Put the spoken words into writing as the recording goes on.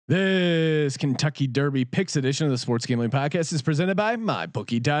This Kentucky Derby Picks edition of the Sports Gambling Podcast is presented by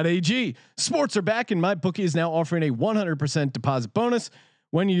MyBookie.ag. Sports are back, and MyBookie is now offering a 100% deposit bonus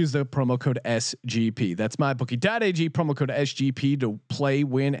when you use the promo code SGP. That's MyBookie.ag, promo code SGP to play,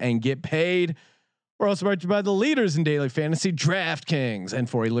 win, and get paid. We're also brought to you by the leaders in daily fantasy, DraftKings. And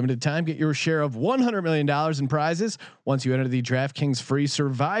for a limited time, get your share of $100 million in prizes once you enter the DraftKings free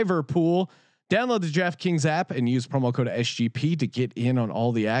survivor pool. Download the DraftKings app and use promo code SGP to get in on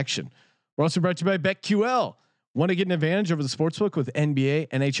all the action. We're also brought to you by BetQL. Want to get an advantage over the sportsbook with NBA,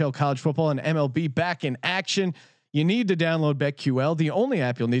 NHL, college football, and MLB back in action? You need to download BetQL, the only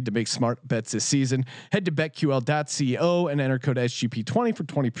app you'll need to make smart bets this season. Head to betql.co and enter code SGP20 for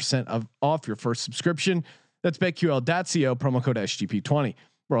 20% off your first subscription. That's betql.co, promo code SGP20.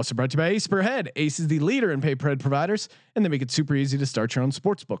 We're also brought to you by Ace Per Head. Ace is the leader in pay-per-head providers, and they make it super easy to start your own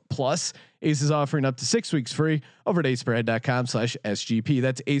sportsbook. Plus, Ace is offering up to 6 weeks free over at aceperhead.com/SGP.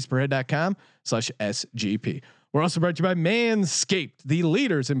 That's aceperhead.com/SGP. We're also brought to you by Manscaped, the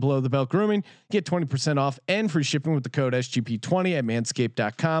leaders in below the belt grooming. Get 20% off and free shipping with the code SGP20 at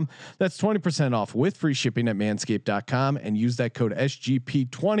manscaped.com. That's 20% off with free shipping at manscaped.com and use that code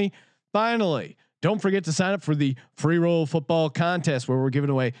SGP20. Finally, don't forget to sign up for the free roll football contest where we're giving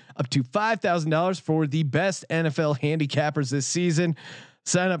away up to $5,000 for the best NFL handicappers this season.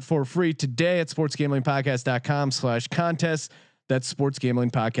 Sign up for free today at sportsgamblingpodcast.com/contest. That's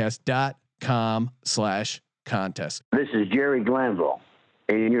sportsgamblingpodcast.com/contest. This is Jerry Glanville,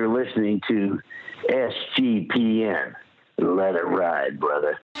 and you're listening to SGPN. Let it ride,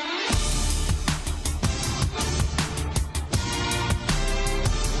 brother.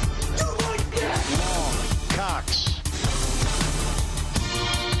 Cox.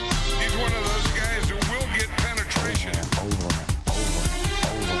 He's one of those guys who will get penetration. Over.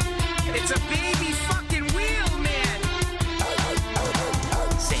 It's a baby fucking wheel, man.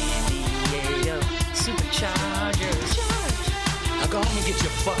 San Diego Superchargers. Now go home and get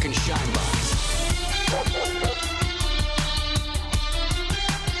your fucking shine box.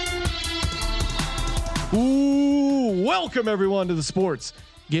 Ooh, welcome everyone to the Sports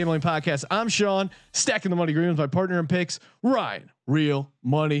Gambling Podcast. I'm Sean, stacking the money green with my partner in picks, Ryan, Real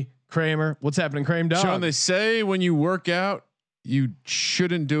Money Kramer. What's happening, Kramer? Dog? Sean, they say when you work out, you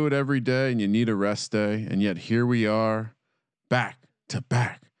shouldn't do it every day and you need a rest day. And yet here we are, back to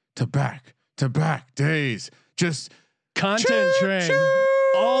back to back to back days. Just content train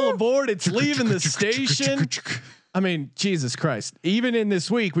all aboard. It's leaving the station. I mean, Jesus Christ. Even in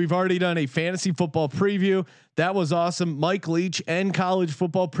this week, we've already done a fantasy football preview. That was awesome. Mike Leach and college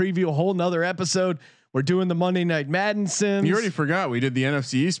football preview, a whole nother episode. We're doing the Monday Night Madden Sims. You already forgot we did the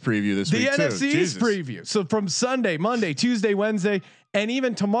NFC East preview this week. The NFC East preview. So from Sunday, Monday, Tuesday, Wednesday, and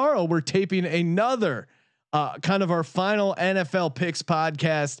even tomorrow, we're taping another kind of our final NFL picks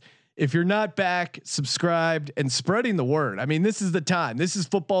podcast. If you're not back, subscribed, and spreading the word. I mean, this is the time. This is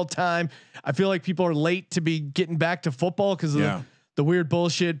football time. I feel like people are late to be getting back to football because of the weird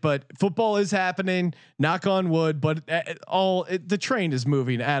bullshit. But football is happening. Knock on wood. But the train is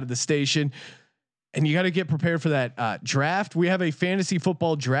moving out of the station, and you got to get prepared for that draft. We have a fantasy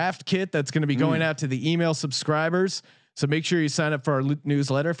football draft kit that's going to be going out to the email subscribers. So make sure you sign up for our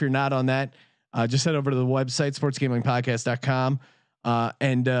newsletter. If you're not on that, just head over to the website sportsgamblingpodcast.com.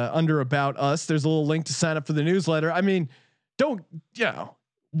 And under About Us, there's a little link to sign up for the newsletter. I mean,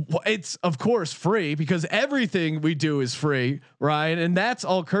 it's of course free because everything we do is free, Ryan, and that's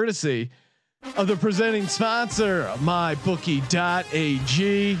all courtesy of the presenting sponsor,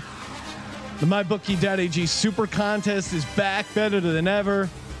 MyBookie.ag. The MyBookie.ag Super Contest is back, better than ever.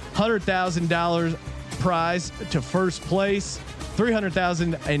 $100,000 prize to first place,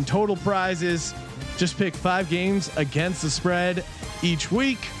 $300,000 in total prizes. Just pick 5 games against the spread each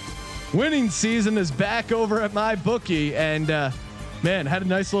week. Winning season is back over at MyBookie, and man, had a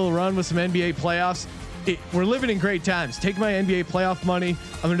nice little run with some NBA playoffs. We're living in great times. Take my NBA playoff money.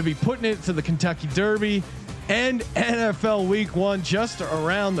 I'm going to be putting it to the Kentucky Derby and NFL Week 1 just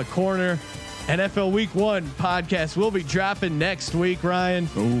around the corner. NFL Week 1 podcast will be dropping next week, Ryan.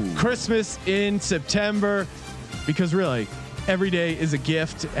 Ooh. Christmas in September, because really every day is a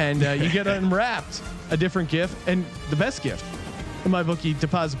gift, and you get unwrapped a different gift, and the best gift, the MyBookie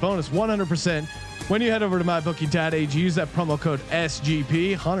deposit bonus, 100%. When you head over to MyBookie.ag, use that promo code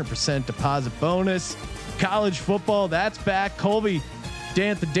SGP, 100% deposit bonus. College football, that's back. Colby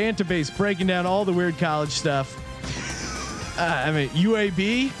the Dantabase breaking down all the weird college stuff. I mean,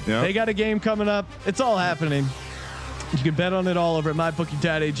 UAB, they got a game coming up. It's all happening. You can bet on it all over at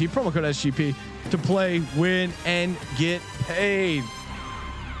MyBookie.ag, promo code SGP to play, win, and get paid.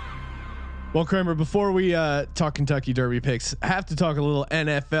 Well, Kramer, before we talk Kentucky Derby picks, I have to talk a little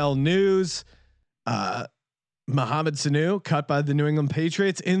NFL news. Mohamed Sanu cut by the New England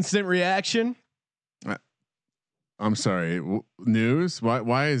Patriots. Instant reaction. I'm sorry. News?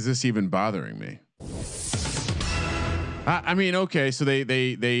 Why is this even bothering me? I mean, okay, so they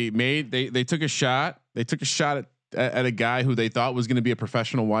took a shot. They took a shot at a guy who they thought was going to be a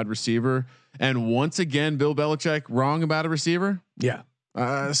professional wide receiver, and once again, Bill Belichick wrong about a receiver. Yeah.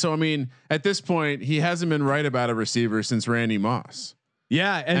 So I mean, at this point, he hasn't been right about a receiver since Randy Moss.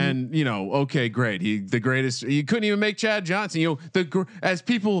 Yeah, and you know, okay, great. The greatest. You couldn't even make Chad Johnson. You know, as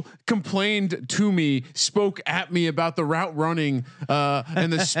people complained to me, spoke at me about the route running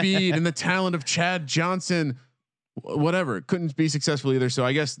and the speed and the talent of Chad Johnson. Whatever, couldn't be successful either. So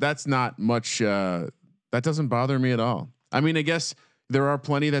I guess that's not much. That doesn't bother me at all. I mean, I guess there are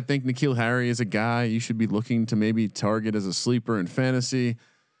plenty that think N'Keal Harry is a guy you should be looking to maybe target as a sleeper in fantasy.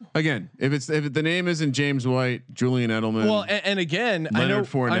 Again, if the name isn't James White, Julian Edelman. Well, and again, Leonard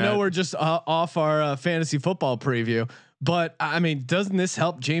Fournette. I know we're just off our fantasy football preview, but I mean, doesn't this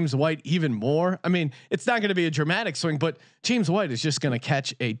help James White even more? I mean, it's not going to be a dramatic swing, but James White is just going to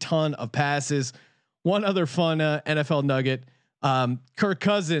catch a ton of passes. One other fun NFL nugget. Kirk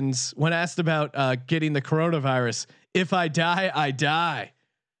Cousins, when asked about getting the coronavirus, if I die, I die.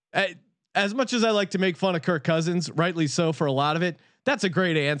 As much as I like to make fun of Kirk Cousins, rightly so for a lot of it, that's a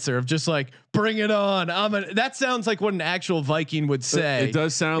great answer of just like, bring it on. That sounds like what an actual Viking would say. It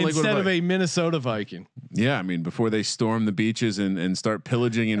does sound like instead of a Minnesota Viking. Yeah, I mean, before they storm the beaches and start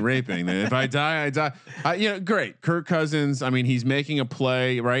pillaging and raping. If I die, I die. You know, great. Kirk Cousins. I mean, he's making a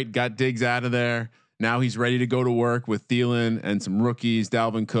play, right? Got Diggs out of there. Now he's ready to go to work with Thielen and some rookies,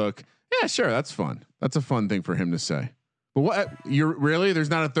 Dalvin Cook. Yeah, sure, that's fun. That's a fun thing for him to say. But what you're really? There's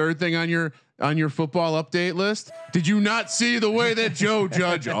not a third thing on your football update list? Did you not see the way that Joe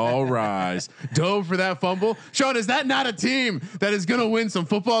Judge all rise dove for that fumble? Sean, is that not a team that is going to win some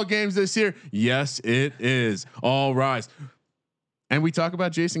football games this year? Yes, it is. All rise. And we talk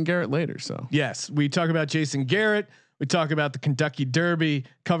about Jason Garrett later. So yes, we talk about Jason Garrett. We talk about the Kentucky Derby.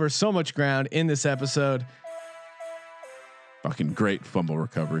 Cover so much ground in this episode. Fucking great fumble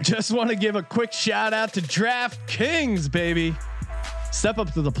recovery. Just want to give a quick shout out to DraftKings, baby. Step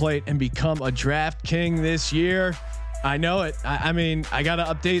up to the plate and become a Draft King this year. I know it. I mean, I got to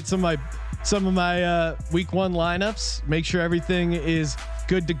update some of my week 1 lineups. Make sure everything is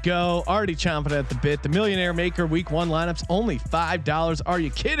good to go. Already chomping at the bit. The Millionaire Maker week 1 lineups only $5. Are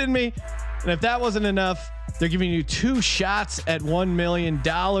you kidding me? And if that wasn't enough, they're giving you 2 shots at $1 million.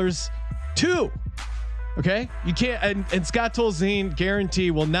 2. Okay, you can't. And Scott Tolzien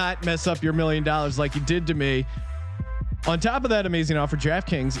guarantee will not mess up your $1 million like he did to me. On top of that amazing offer,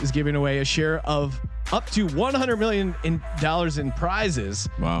 DraftKings is giving away a share of up to $100 million in prizes.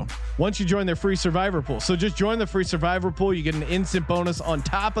 Wow! Once you join their free survivor pool, so just join the free survivor pool, you get an instant bonus on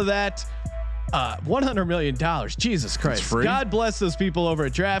top of that. $100 million. Jesus Christ! God bless those people over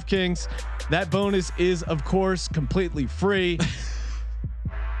at DraftKings. That bonus is, of course, completely free.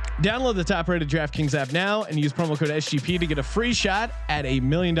 Download the top-rated DraftKings app now and use promo code SGP to get a free shot at $1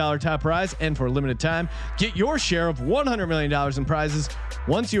 million top prize. And for a limited time, get your share of $100 million in prizes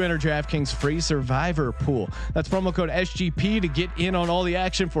once you enter DraftKings free survivor pool. That's promo code SGP to get in on all the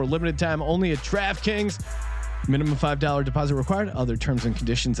action for a limited time only at DraftKings. Minimum $5 deposit required. Other terms and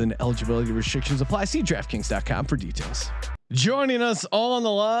conditions and eligibility restrictions apply. See DraftKings.com for details. Joining us all on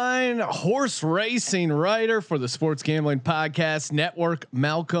the line, horse racing writer for the Sports Gambling Podcast Network,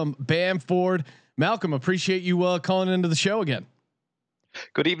 Malcolm Bamford. Malcolm, appreciate you calling into the show again.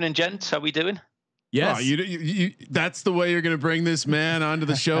 Good evening, gents. How we doing? Yes. Oh, you, that's the way you're going to bring this man onto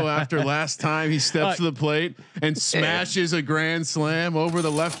the show after last time he steps to the plate and smashes a grand slam over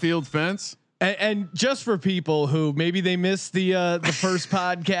the left field fence. And just for people who maybe they missed the first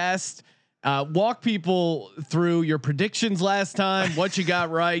podcast, walk people through your predictions last time, what you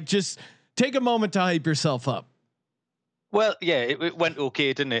got right. Just take a moment to hype yourself up. Well, yeah, it went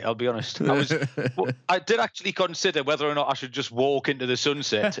okay, didn't it? I'll be honest. I did actually consider whether or not I should just walk into the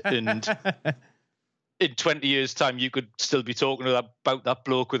sunset, and in 20 years' time, you could still be talking about that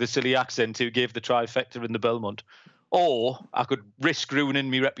bloke with a silly accent who gave the trifecta in the Belmont. Or I could risk ruining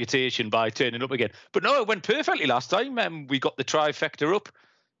my reputation by turning up again. But no, it went perfectly last time. We got the trifecta up.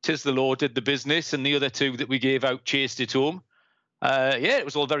 Tis the Lord did the business, and the other 2 that we gave out chased it home. Yeah, it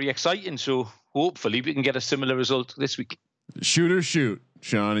was all very exciting. So hopefully we can get a similar result this week. Shoot or shoot.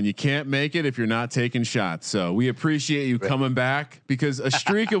 Sean, and you can't make it if you're not taking shots. So we appreciate you coming back, because a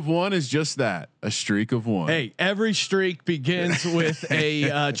streak of one is just that, a streak of one. Hey, every streak begins with a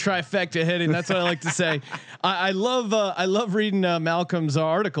trifecta hitting. That's what I like to say. I love reading Malcolm's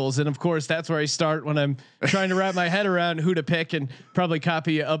articles, and of course that's where I start when I'm trying to wrap my head around who to pick, and probably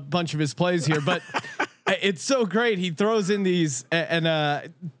copy a bunch of his plays here. But it's so great. He throws in these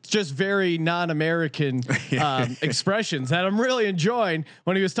and just very non-American expressions that I'm really enjoying.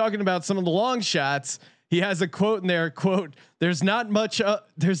 When he was talking about some of the long shots, he has a quote in there. Quote: "There's not much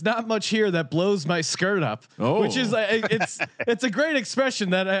here that blows my skirt up." Oh. Which is it's a great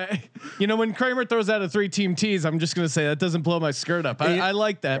expression that when Kramer throws out a 3-team tease, I'm just going to say that doesn't blow my skirt up. I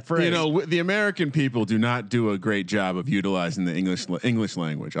like that phrase. The American people do not do a great job of utilizing the English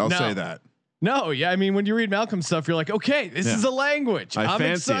language. I'll say that. No, yeah. I mean, when you read Malcolm's stuff, you're like, okay, this is a language. I'm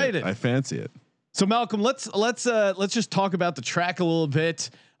excited. I fancy it. So Malcolm, let's just talk about the track a little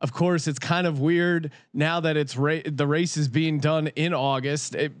bit. Of course, it's kind of weird now that it's the race is being done in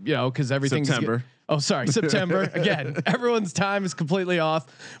August. Because everything's September. September again. Everyone's time is completely off.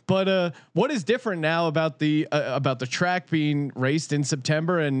 But what is different now about the track being raced in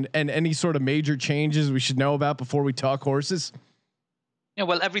September, and any sort of major changes we should know about before we talk horses? Yeah,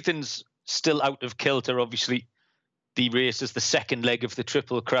 well, everything's still out of kilter. Obviously, the race is the second leg of the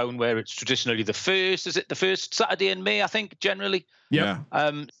Triple Crown, where it's traditionally the first. Is it the first Saturday in May? I think generally. Yeah.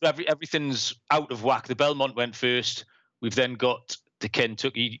 Everything's out of whack. The Belmont went first. We've then got the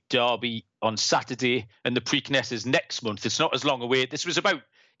Kentucky Derby on Saturday, and the Preakness is next month. It's not as long a wait. This was about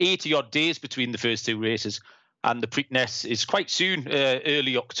 80 odd days between the first two races, and the Preakness is quite soon,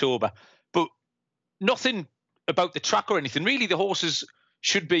 early October. But nothing about the track or anything. Really, the horses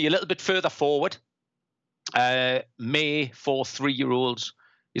should be a little bit further forward. May for 3-year-olds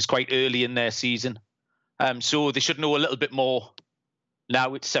is quite early in their season. So they should know a little bit more.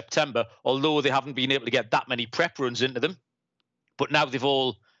 Now it's September, although they haven't been able to get that many prep runs into them. But now they've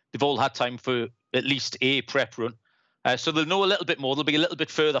all had time for at least a prep run. So they'll know a little bit more. They'll be a little bit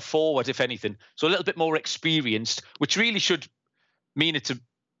further forward, if anything. So a little bit more experienced, which really should mean it's a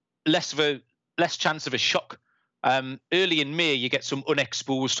less chance of a shock. Early in May, you get some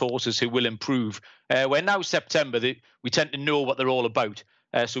unexposed horses who will improve. Where now September, we tend to know what they're all about.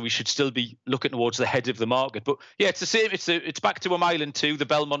 So we should still be looking towards the head of the market. But yeah, it's the same. It's back to a mile and two. The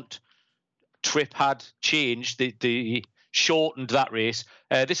Belmont trip had changed. They shortened that race.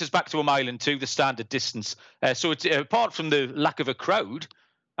 This is back to a mile and two, the standard distance. So it's apart from the lack of a crowd,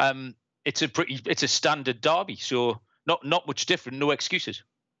 it's a standard derby. So not much different. No excuses.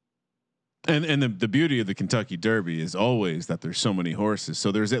 And the beauty of the Kentucky Derby is always that there's so many horses.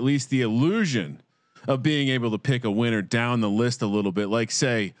 So there's at least the illusion of being able to pick a winner down the list a little bit, like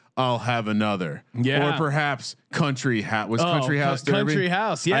say, I'll have another, or perhaps Country House Derby. Country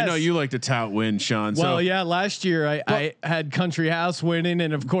House. Yes. I know you like to tout win, Sean. Well, yeah, last year I had Country House winning,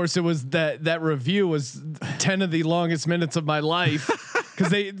 and of course it was that review was 10 of the longest minutes of my life.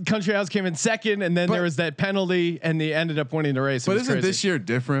 Because Country House came in second, and then there was that penalty, and they ended up winning the race. But isn't this year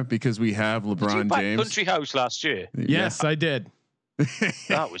different because we have LeBron Did you back James? Country House last year. Yes, I did.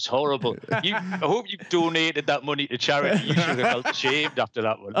 That was horrible. I hope you donated that money to charity. You should have felt ashamed after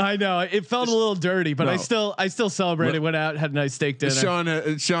that one. I know it felt a little dirty, but I still celebrated. Went out, had a nice steak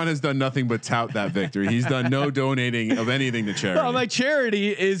dinner. Sean has done nothing but tout that victory. He's done no donating of anything to charity. Well, my charity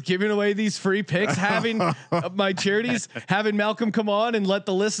is giving away these free picks. Having my charities, having Malcolm come on and let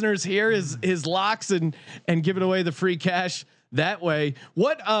the listeners hear his locks and giving away the free cash that way.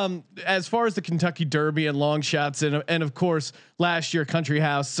 What as far as the Kentucky Derby and long shots, and of course last year Country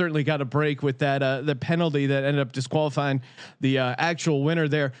House certainly got a break with that the penalty that ended up disqualifying the actual winner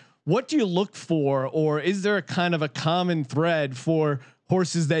there. What do you look for, or is there a kind of a common thread for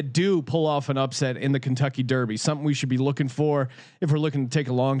horses that do pull off an upset in the Kentucky Derby? Something we should be looking for if we're looking to take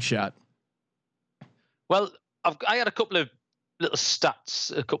a long shot. Well, I had a couple of little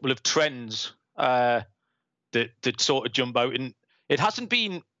stats, a couple of trends that sort of jump out, and it hasn't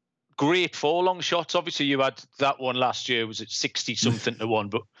been great for long shots. Obviously, you had that one last year was at 60 something to 1,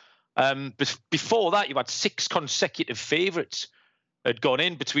 but before that, you had 6 consecutive favourites had gone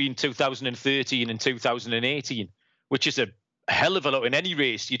in between 2013 and 2018, which is a hell of a lot in any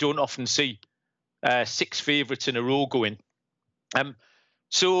race. You don't often see 6 favourites in a row going.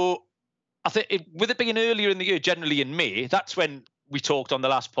 So I think with it being earlier in the year, generally in May, that's when we talked on the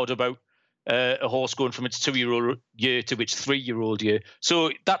last pod about a horse going from its 2-year-old year to its 3-year-old year.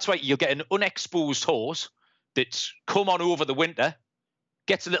 So that's why you'll get an unexposed horse that's come on over the winter,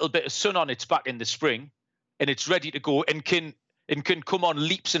 gets a little bit of sun on its back in the spring, and it's ready to go and can come on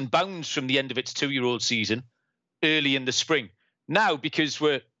leaps and bounds from the end of its 2-year-old season early in the spring. Now, because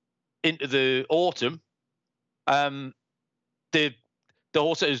we're into the autumn, the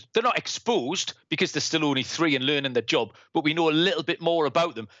horses, they're not exposed because they're still only 3 and learning their job, but we know a little bit more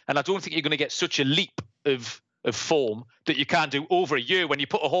about them. And I don't think you're going to get such a leap of form that you can do over a year. When you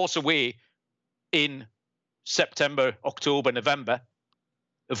put a horse away in September, October, November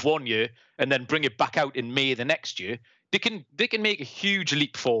of one year, and then bring it back out in May the next year, they can make a huge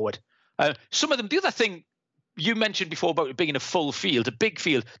leap forward. Some of them, the other thing you mentioned before about it being a full field, a big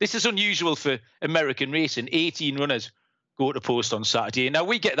field, this is unusual for American racing. 18 runners go to post on Saturday. Now,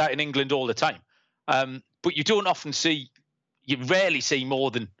 we get that in England all the time, but you don't often see, you rarely see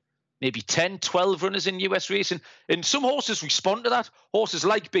more than maybe 10, 12 runners in US racing. And some horses respond to that. Horses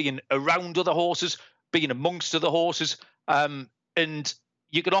like being around other horses, being amongst other horses. And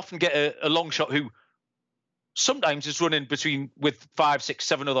you can often get a long shot who sometimes is running with 5, 6,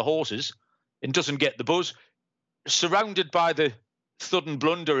 7 other horses and doesn't get the buzz, surrounded by the thud and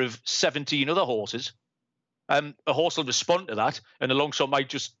blunder of 17 other horses. A horse will respond to that, and a long shot might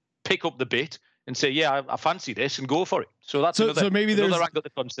just pick up the bit and say, "Yeah, I fancy this," and go for it. So that's another angle to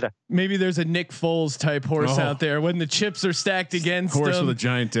consider. Maybe there's a Nick Foles type horse out there when the chips are stacked against horse him. with a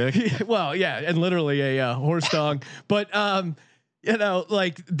giant dick. Well, yeah, and literally a horse dong. But you know,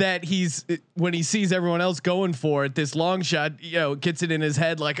 like that, when he sees everyone else going for it, this long shot, you know, gets it in his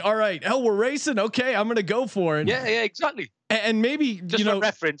head like, all right, hell, we're racing. Okay, I'm gonna go for it. Yeah, exactly. And maybe just for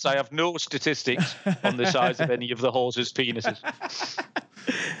reference, I have no statistics on the size of any of the horses' penises.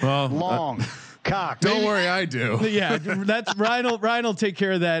 Well, long cock. Don't worry, I do. Yeah, that's Ryan. Ryan will take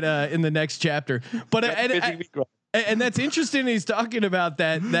care of that in the next chapter. But and that's interesting. He's talking about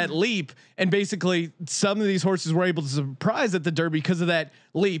that leap, and basically some of these horses were able to surprise at the Derby because of that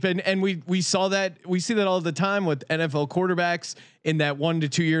leap. And we saw that, we see that all the time with NFL quarterbacks in that 1 to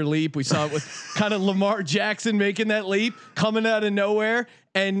 2 year leap. We saw it with kind of Lamar Jackson making that leap, coming out of nowhere.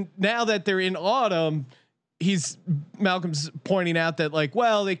 And now that they're in autumn, Malcolm's pointing out that like,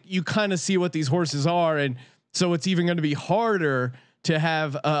 well, you kind of see what these horses are, and so it's even going to be harder to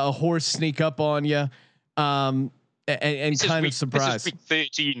have a horse sneak up on you. And kind of surprise. This is week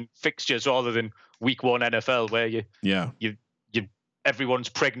 13 fixtures rather than week 1 NFL, where you everyone's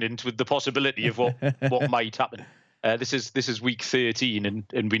pregnant with the possibility of what might happen. This is week 13,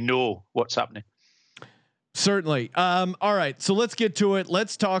 and we know what's happening. Certainly. All right, so let's get to it.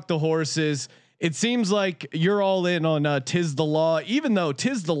 Let's talk the horses. It seems like you're all in on Tiz the Law, even though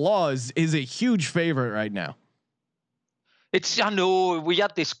Tiz the Law is a huge favorite right now. I know we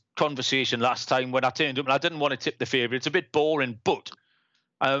had this conversation last time when I turned up, and I didn't want to tip the favorite. It's a bit boring, but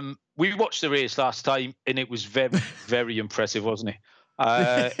we watched the race last time, and it was very, very impressive, wasn't it?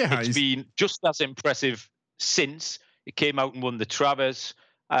 It's been just as impressive since it came out and won the Travers,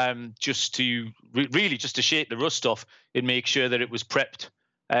 just to shake the rust off and make sure that it was prepped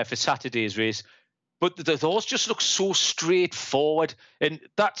for Saturday's race. But the horse just looks so straightforward, and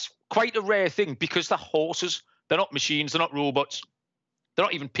that's quite a rare thing because the horses, they're not machines, they're not robots, they're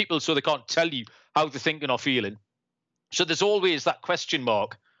not even people, so they can't tell you how they're thinking or feeling. So there's always that question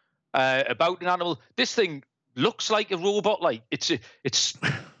mark about an animal. This thing looks like a robot. Like it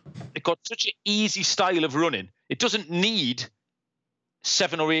got such an easy style of running. It doesn't need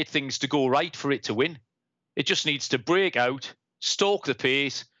 7 or 8 things to go right for it to win. It just needs to break out, stalk the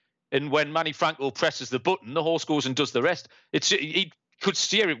pace, and when Manny Franco presses the button, the horse goes and does the rest. He could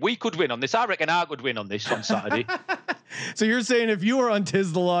steer it. We could win on this. I reckon I could win on this on Saturday. So you're saying if you were on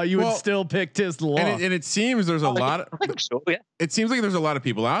Tiz the Law, you would still pick Tiz the Law? And it seems there's a lot of. I think so, yeah. It seems like there's a lot of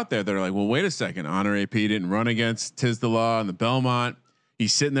people out there that are like, well, wait a second. Honor AP didn't run against Tiz the Law in the Belmont.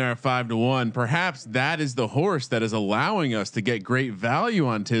 He's sitting there at 5-1. Perhaps that is the horse that is allowing us to get great value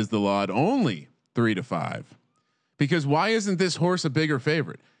on Tiz the Law at only 3-5. Because why isn't this horse a bigger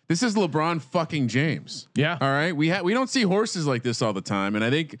favorite? This is LeBron fucking James. Yeah. All right. We don't see horses like this all the time. And I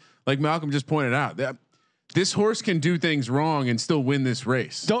think, like Malcolm just pointed out, that this horse can do things wrong and still win this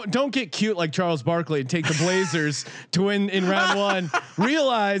race. Don't get cute like Charles Barkley and take the Blazers to win in round 1.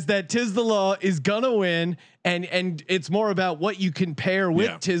 Realize that Tiz the Law is gonna win, and it's more about what you can pair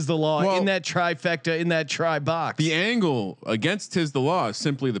with Tiz the Law in that trifecta, in that tri box. The angle against Tiz the Law is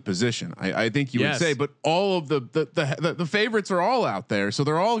simply the position. I think you would say, but all of the favorites are all out there, so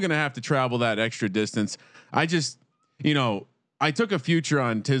they're all gonna have to travel that extra distance. I took a future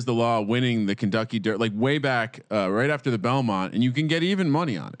on Tiz the Law winning the Kentucky Dirt like way back right after the Belmont, and you can get even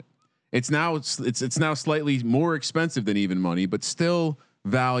money on it. It's now slightly more expensive than even money, but still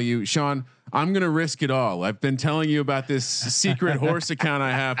value. Sean, I'm gonna risk it all. I've been telling you about this secret horse account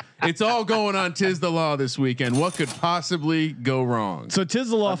I have. It's all going on Tiz the Law this weekend. What could possibly go wrong? So Tiz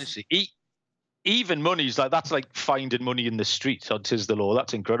the Law. even money's like that's like finding money in the street on Tis the Law.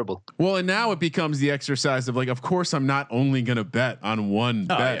 That's incredible. Well, and now it becomes the exercise of like, of course, I'm not only going to bet on one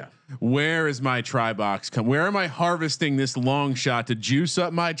bet. Yeah. Where is my try box come? Where am I harvesting this long shot to juice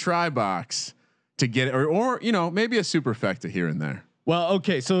up my try box to get it, or maybe a superfecta here and there. Well,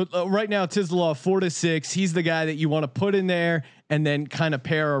 okay. So right now, Tis the Law 4-6. He's the guy that you want to put in there and then kind of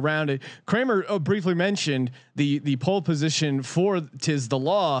pair around it. Kramer briefly mentioned the pole position for Tis the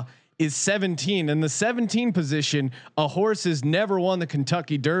Law is 17, and the 17 position, a horse has never won the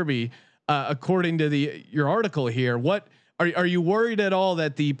Kentucky Derby, according to your article here. What are you worried at all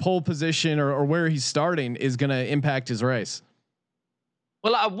that the pole position or where he's starting is going to impact his race?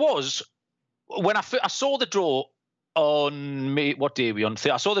 Well, I was when I saw the draw on what day are we on?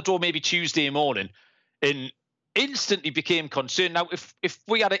 I saw the draw maybe Tuesday morning, and instantly became concerned. Now, if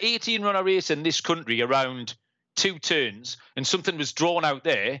we had an 18-runner race in this country around 2 turns and something was drawn out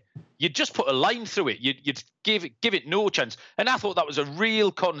there, you'd just put a line through it. You'd give it no chance. And I thought that was a real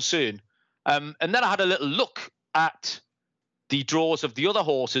concern. And then I had a little look at the draws of the other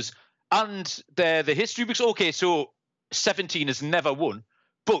horses and the history books. Okay, so 17 has never won,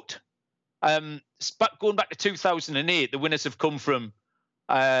 but going back to 2008, the winners have come from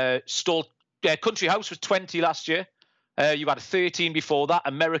Country House was 20 last year. You had a 13 before that.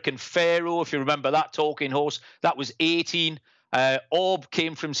 American Pharaoh, if you remember that talking horse, that was 18. Orb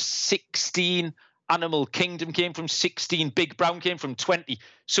came from 16. Animal Kingdom came from 16. Big Brown came from 20.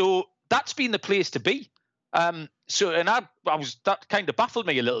 So that's been the place to be. That kind of baffled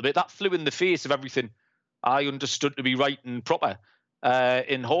me a little bit. That flew in the face of everything I understood to be right and proper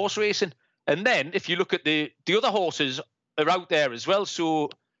in horse racing. And then if you look at the other horses are out there as well. So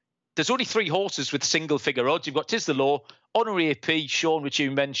there's only 3 horses with single figure odds. You've got Tis the Law, Honor AP, Sean, which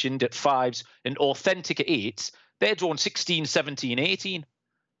you mentioned at 5s, and Authentic at 8s. They're drawn 16, 17, 18.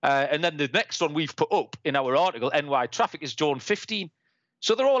 And then the next one we've put up in our article, NY Traffic, is drawn 15.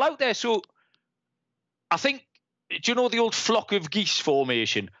 So they're all out there. So I think, do you know the old flock of geese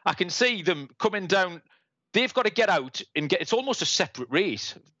formation? I can see them coming down. They've got to get out and it's almost a separate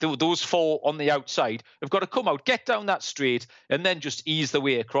race. Those 4 on the outside have got to come out, get down that straight, and then just ease the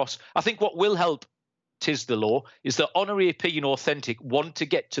way across. I think what will help Tis the Law is that Honor AP and Authentic want to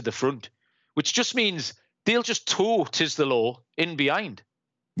get to the front, which just means they'll just tow Tis the Law in behind.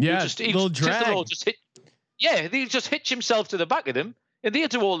 Yeah, they'll drag. Tis the Law just hit. Yeah, they'll just hitch himself to the back of them, and they'll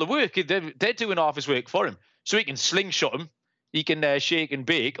do all the work. They're doing half his work for him, so he can slingshot him. He can shake and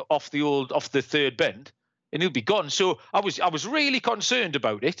bake off the third bend, and he'll be gone. So I was really concerned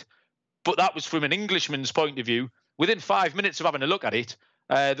about it, but that was from an Englishman's point of view. Within 5 minutes of having a look at it,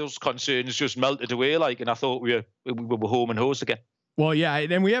 those concerns just melted away, and I thought we were home and hosed again. Well, yeah,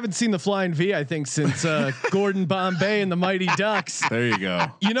 and we haven't seen the Flying V, I think, since Gordon Bombay and the Mighty Ducks. There you go.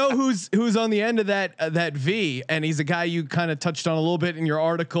 You know who's on the end of that V, and he's a guy you kind of touched on a little bit in your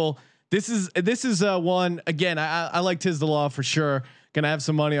article. This is one again. I like Tis the Law for sure. Gonna have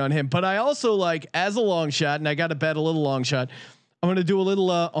some money on him, but I also like as a long shot, and I got to bet a little long shot. I'm gonna do a little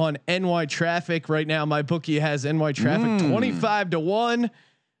on NY Traffic right now. My bookie has NY Traffic 25-1.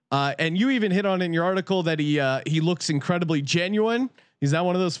 And you even hit on in your article that he looks incredibly genuine. He's not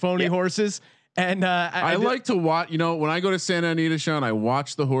one of those phony horses. And I like to watch. When I go to Santa Anita, Sean, I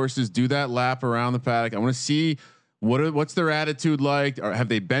watch the horses do that lap around the paddock. I want to see what's their attitude like. Are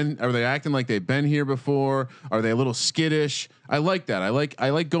they acting like they've been here before? Are they a little skittish? I like that. I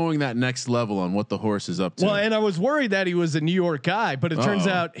like going that next level on what the horse is up to. Well, and I was worried that he was a New York guy, but it turns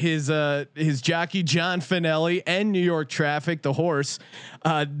out his jockey John Finelli and New York Traffic, the horse,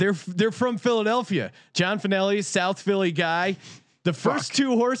 they're from Philadelphia. John Finelli, South Philly guy. The first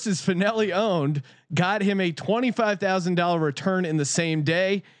 2 horses Finelli owned got him a $25,000 return in the same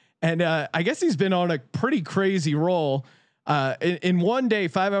day. And I guess he's been on a pretty crazy roll. In one day,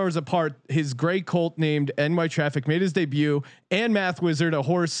 5 hours apart, his gray colt named NY Traffic made his debut, and Math Wizard, a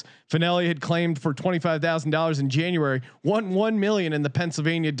horse Finelli had claimed for $25,000 in January, won $1 million in the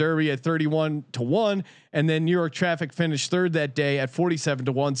Pennsylvania Derby at 31-1, and then New York Traffic finished 3rd that day at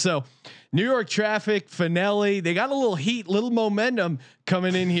 47-1. So New York Traffic, Finelli, they got a little heat, little momentum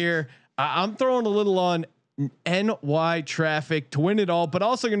coming in here. I'm throwing a little on NY Traffic to win it all, but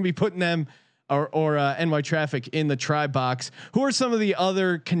also going to be putting them or NY Traffic in the try box. Who are some of the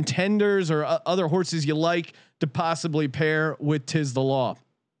other contenders or other horses you like to possibly pair with Tis the Law?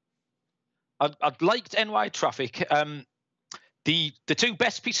 I'd liked NY Traffic. The 2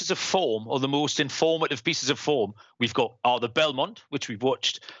 best pieces of form, or the most informative pieces of form we've got, are the Belmont, which we've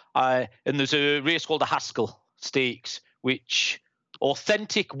watched, and there's a race called the Haskell Stakes, which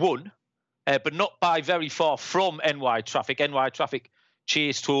Authentic won. But not by very far from NY Traffic. NY Traffic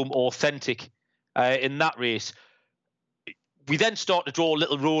chased home Authentic in that race. We then start to draw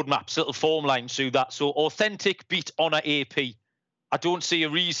little roadmaps, little form lines through that. So Authentic beat Honor AP. I don't see a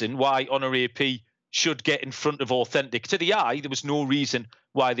reason why Honor AP should get in front of Authentic. To the eye, there was no reason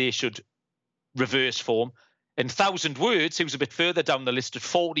why they should reverse form. And 1,000 Words, who was a bit further down the list at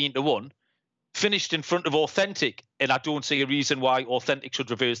 14-1, finished in front of Authentic. And I don't see a reason why Authentic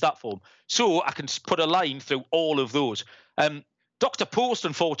should reverse that form. So I can put a line through all of those. Dr. Post,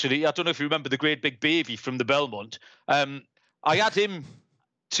 unfortunately, I don't know if you remember the great big baby from the Belmont. I had him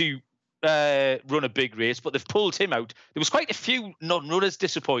to run a big race, but they've pulled him out. There was quite a few non-runners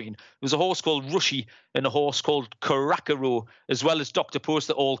disappointing. There was a horse called Rushy and a horse called Karakaro, as well as Dr. Post,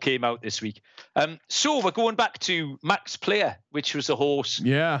 that all came out this week. So we're going back to Max Player, which was a horse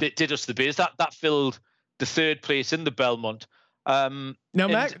that did us the biz. That filled the 3rd place in the Belmont. Now,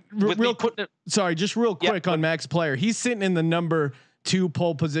 Max, real quick on Max Player. He's sitting in the number 2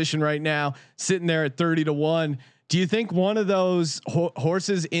 pole position right now, sitting there at 30-1. Do you think one of those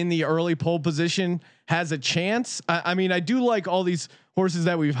horses in the early pole position has a chance? I mean, I do like all these horses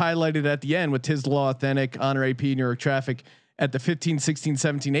that we've highlighted at the end with Tiz the Law, Authentic, Honor AP, New York Traffic at the 15, 16,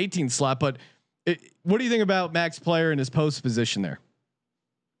 17, 18 slot. But what do you think about Max Player in his post position there?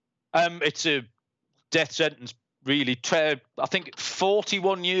 It's a death sentence, really. I think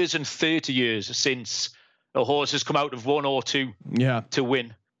 41 years and 30 years since a horse has come out of 1 or 2 to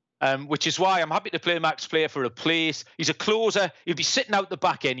win. Which is why I'm happy to play Max Player for a place. He's a closer. He'll be sitting out the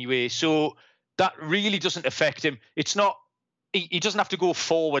back anyway, so that really doesn't affect him. It's not. He doesn't have to go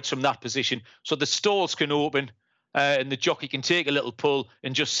forwards from that position, so the stalls can open and the jockey can take a little pull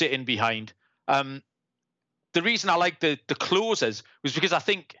and just sit in behind. The reason I like the closers was because I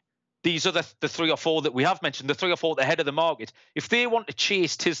think these are the 3 or 4 that we have mentioned, the 3 or 4 at the head of the market. If they want to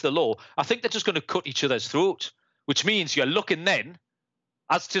chase Tiz the Law, I think they're just going to cut each other's throats, which means you're looking then.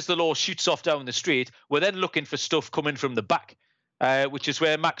 As Tiz the Law shoots off down the straight, we're then looking for stuff coming from the back, which is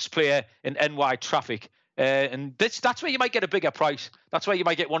where Max Player and NY Traffic, and that's where you might get a bigger price. That's where you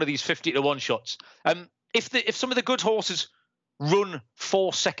might get one of these 50-1 shots. If some of the good horses run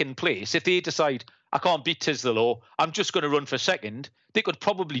for 2nd place, if they decide I can't beat Tiz the Law, I'm just going to run for 2nd, they could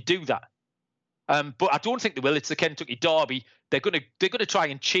probably do that. But I don't think they will. It's the Kentucky Derby. They're going to try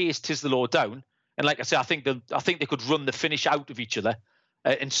and chase Tiz the Law down, and like I say, I think they could run the finish out of each other.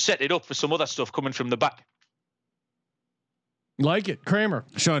 And set it up for some other stuff coming from the back. Like it, Kramer.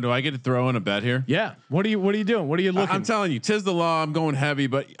 Sean, do I get to throw in a bet here? Yeah. What are you doing? What are you looking? I'm telling you, Tiz the Law. I'm going heavy,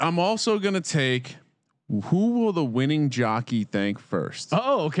 but I'm also going to take. Who will the winning jockey thank first?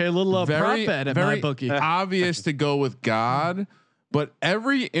 Oh, okay. A little prop bet at my bookie. Obvious to go with God, but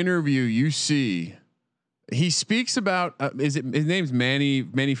every interview you see, he speaks about. His name's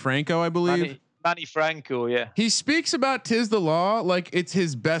Manny Franco, I believe. Manny Franco, yeah. He speaks about Tiz the Law like it's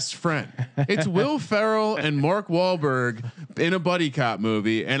his best friend. It's Will Ferrell and Mark Wahlberg in a buddy cop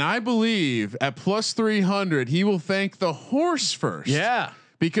movie, and I believe at plus 300 he will thank the horse first. Yeah,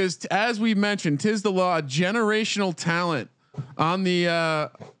 because as we mentioned, Tiz the Law, generational talent on the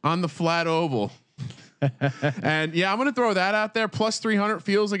flat oval. And yeah, I'm gonna throw that out there. Plus 300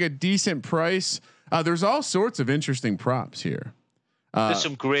 feels like a decent price. There's all sorts of interesting props here. There's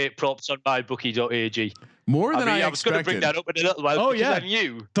some great props on mybookie.ag. More than I was going to bring that up in a little while. Oh yeah, I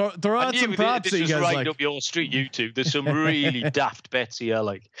knew. Throw out some props this that you was guys right up your street, you two. There's some really daft bets here.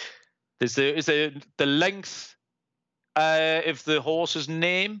 Like, there's the length of the horse's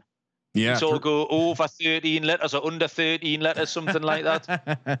name. Yeah, it's all go over 13 letters or under 13 letters, something like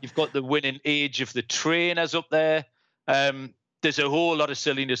that. You've got the winning age of the trainers up there. There's a whole lot of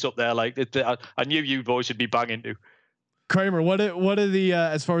silliness up there. Like, I knew you boys would be banging to. Kramer, what are the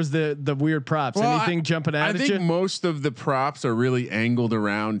as far as the weird props? Well, anything jumping out at you? I think most of the props are really angled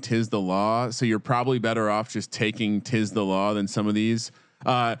around Tiz the Law, so you're probably better off just taking Tiz the Law than some of these.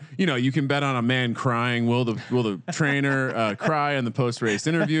 You can bet on a man crying. Will the trainer cry in the post race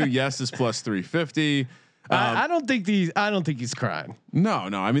interview? Yes is plus 350. I don't think he's crying. No.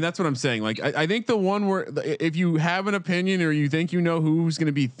 I mean, that's what I'm saying. Like, I think the one where if you have an opinion or you think you know who's going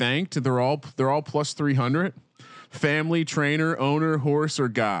to be thanked, they're all plus 300. Family, trainer, owner, horse, or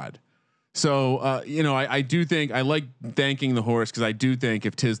God. So I do think I like thanking the horse because I do think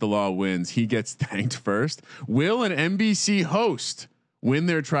if Tiz the Law wins, he gets thanked first. Will an NBC host win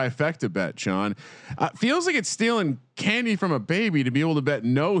their trifecta bet, Sean? Feels like it's stealing candy from a baby to be able to bet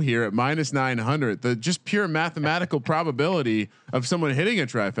no here at minus 900. The just pure mathematical probability of someone hitting a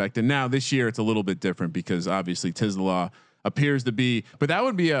trifecta. Now this year it's a little bit different because obviously Tiz the Law appears to be, but that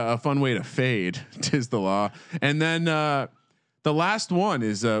would be a fun way to fade Tiz the Law. And then the last one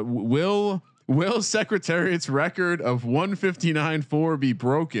is will Secretariat's record of 159.4 be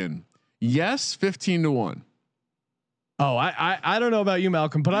broken Yes, 15-1. Oh, I don't know about you,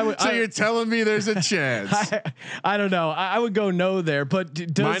 Malcolm, but I would. So you're telling me there's a chance? I don't know. I would go no there, but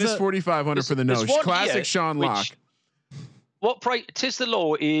Minus 4,500 for the no. Classic Sean Locke. What price? Tis the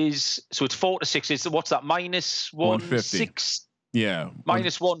Law is, so it's 4 to 6. Is what's that? Minus 150. Yeah.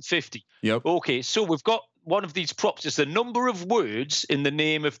 Minus 150. Yep. Okay, so we've got one of these props. It's the number of words in the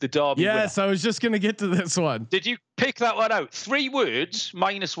name of the Derby Yes, winner. I was just gonna get to this one. Did you pick that one out? 3 words,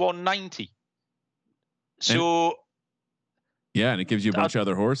 minus 190. So. Yeah, and it gives you a bunch of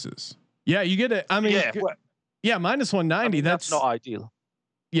other horses. Yeah, you get it. I mean, yeah, minus 190. I mean, that's not ideal.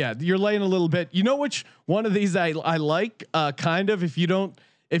 Yeah, you're laying a little bit. You know which one of these I like? Kind of. If you're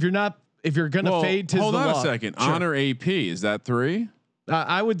gonna fade to hold the on law. a second. Sure. Honor AP, is that 3?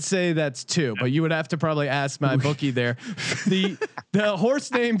 I would say that's 2, but you would have to probably ask my bookie there. The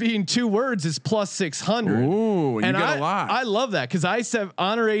horse name being 2 words is plus 600. Ooh, and you got a lot. I love that because I said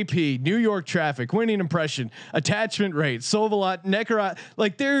Honor AP, New York Traffic, winning impression, attachment rate, Sovalot, Neckarot.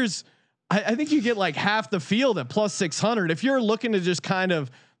 Like there's, I think you get like half the field at plus 600. If you're looking to just kind of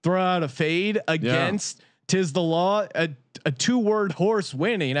throw out a fade against Tis the Law, a 2-word horse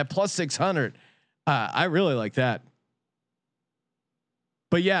winning at plus 600. I really like that.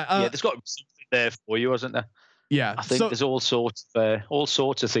 But yeah, there's got something there for you, isn't there? Yeah, I think there's all sorts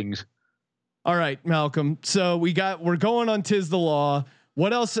of things. All right, Malcolm. So we're going on Tis the Law.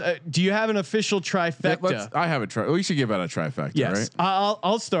 What else? Do you have an official trifecta? I have a we should give out a trifecta, yes, right?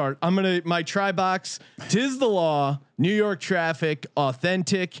 I'll start. I'm my try box. Tis the Law, New York Traffic,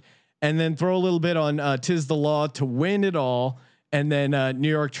 Authentic, and then throw a little bit on Tis the Law to win it all, and then New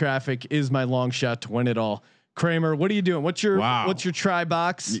York Traffic is my long shot to win it all. Kramer, what are you doing? What's your try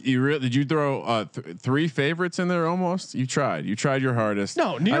box? Did you throw 3 favorites in there almost? You tried your hardest.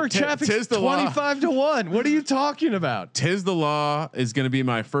 No, New York Traffic is 25 to 1. What are you talking about? Tis the Law is going to be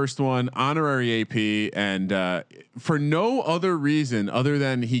my first one, honorary AP, and for no other reason other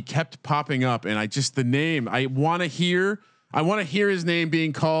than he kept popping up, and the name I want to hear his name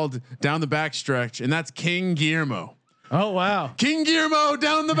being called down the backstretch, and that's King Guillermo. Oh wow, King Guillermo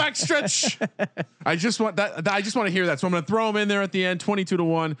down the backstretch. I just want that. I just want to hear that. So I'm going to throw him in there at the end, 22 to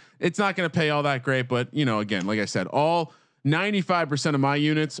 1. It's not going to pay all that great, but again, like I said, all 95% of my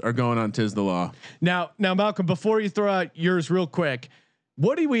units are going on Tis the Law. Now, Malcolm, before you throw out yours real quick,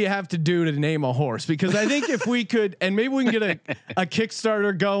 what do we have to do to name a horse? Because I think if we could, and maybe we can get a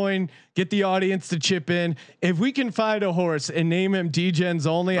Kickstarter going, get the audience to chip in. If we can find a horse and name him D-Gens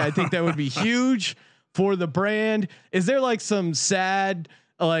only, I think that would be huge for the brand. Is there like some sad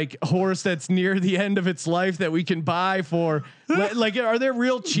horse that's near the end of its life that we can buy for like are there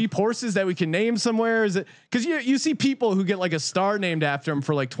real cheap horses that we can name somewhere? Is it because you see people who get like a star named after them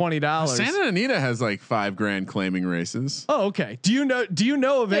for like $20? Santa Anita has like $5,000 claiming races. Oh, okay. Do you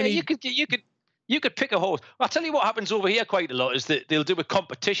know of any? You could pick a horse. I'll tell you what happens over here quite a lot is that they'll do a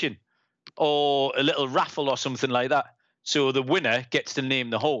competition or a little raffle or something like that. So the winner gets to name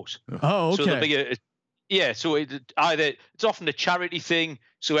the horse. Oh, okay. So there'll be so it's often a charity thing,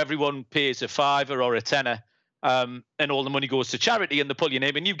 so everyone pays a $5 or a $10, and all the money goes to charity, and they pull your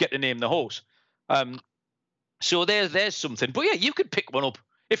name, and you get to name the horse. So there's something. But yeah, you could pick one up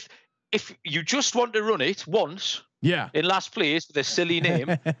if you just want to run it once. Yeah. In last place with a silly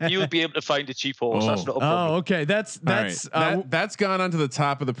name, you'll be able to find a cheap horse. That's not a problem. Oh, okay. That's right. That's gone onto the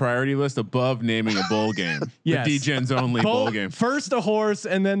top of the priority list above naming a bowl game. Yes. The D-Gens only bowl game. First a horse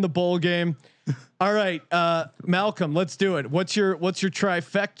and then the bowl game. All right, Malcolm, let's do it. What's your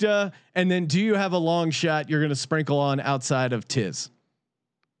trifecta? And then do you have a long shot you're going to sprinkle on outside of Tiz?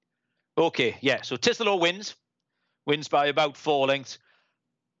 Okay. Yeah. So Tis the Law wins by about 4 lengths.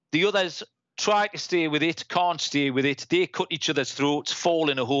 The others try to stay with it, can't stay with it. They cut each other's throats, fall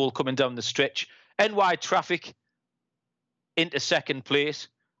in a hole coming down the stretch. NY Traffic into second place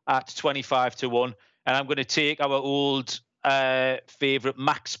at 25 to 1. And I'm going to take our old favorite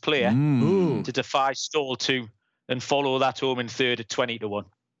Max Player to defy stall 2 and follow that home in third at 20 to 1.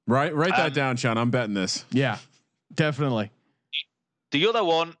 Right. Write that down, Sean. I'm betting this. Yeah, definitely. The other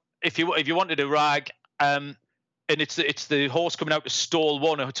one, if you wanted to rag, and it's the horse coming out to stall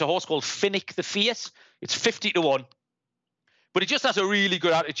 1. It's a horse called Finnick the Fierce. It's 50 to 1, but it just has a really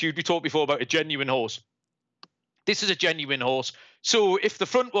good attitude. We talked before about a genuine horse. This is a genuine horse. So if the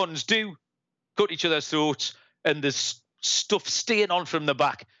front ones do cut each other's throats and there's stuff staying on from the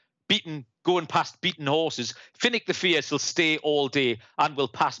back, going past beaten horses, Finnick the Fierce will stay all day and will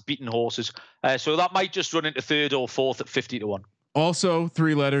pass beaten horses. So that might just run into third or fourth at 50 to 1. Also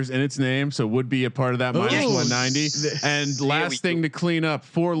 3 letters in its name, so would be a part of that minus Ooh. 190. And last thing to clean up,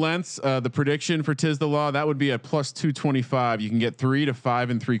 4 lengths. The prediction for Tiz the Law, that would be a plus 225. You can get 3 to 5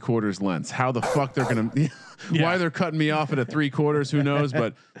 3/4 lengths. How the fuck they're gonna? Why they're cutting me off at a 3/4? Who knows?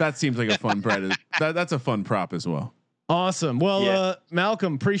 But that seems like a fun bread. That's a fun prop as well. Awesome. Well,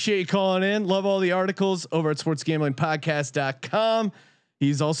 Malcolm, appreciate you calling in. Love all the articles over at sportsgamblingpodcast.com.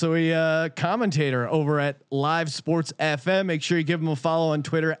 He's also a commentator over at Live Sports FM. Make sure you give him a follow on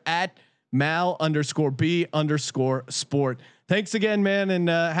Twitter at Mal_B_sport. Thanks again, man. And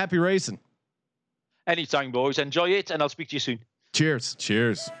happy racing. Anytime, boys. Enjoy it. And I'll speak to you soon. Cheers.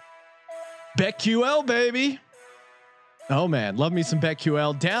 Cheers. BetQL, baby. Oh man. Love me some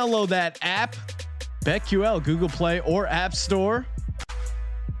BetQL. Download that app. BetQL, Google Play or App Store.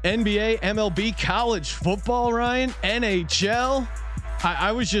 NBA, MLB, college football, Ryan, NHL.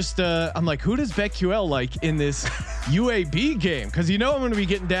 I was just, I'm like, who does BetQL like in this UAB game? Because I'm going to be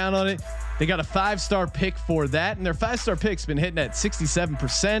getting down on it. They got a 5-star pick for that, and their 5-star pick's been hitting at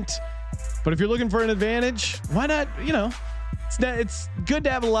 67%. But if you're looking for an advantage, why not? It's good to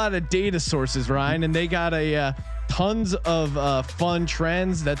have a lot of data sources, Ryan, and they got a tons of fun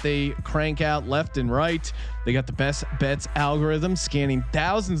trends that they crank out left and right. They got the best bets algorithm scanning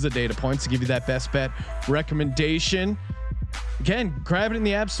thousands of data points to give you that best bet recommendation. Again, grab it in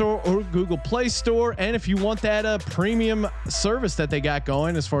the App Store or Google Play Store. And if you want that premium service that they got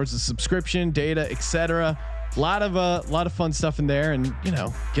going as far as the subscription, data, etc., a lot of fun stuff in there. And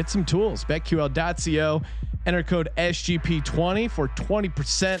get some tools. BetQL.co. Enter code SGP20 for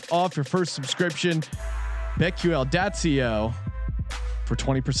 20% off your first subscription. BetQL.co for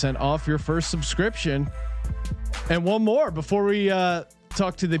 20% off your first subscription. And one more before we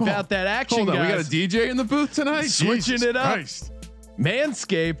talk to about that action. Hold on, guys. we got a DJ in the booth tonight. Switching Jesus it up. Christ.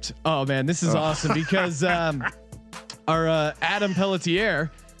 Manscaped. Oh man, this is awesome because our Adam Pelletier,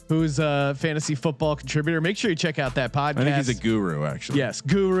 who's a fantasy football contributor, make sure you check out that podcast. I think he's a guru, actually. Yes,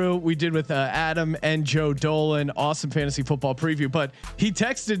 guru. We did with Adam and Joe Dolan. Awesome fantasy football preview. But he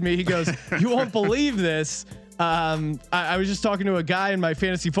texted me. He goes, "You won't believe this." I was just talking to a guy in my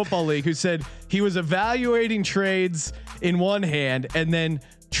fantasy football league who said he was evaluating trades in one hand and then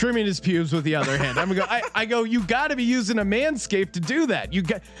trimming his pubes with the other hand. I'm gonna go. I go. You got to be using a Manscaped to do that.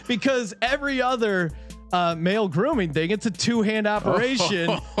 Because every other male grooming thing, it's a 2-hand operation.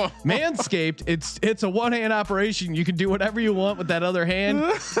 Manscaped, it's a 1-hand operation. You can do whatever you want with that other hand.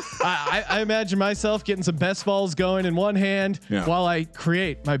 I imagine myself getting some best balls going in one hand while I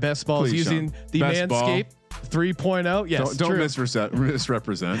create my best balls. Please, using Sean. the Best Manscaped 3.0. Yes, don't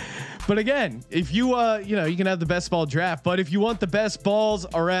misrepresent. But again, if you you can have the best ball draft, but if you want the best balls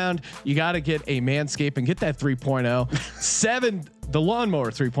around, you got to get a Manscaped and get that 3.0. The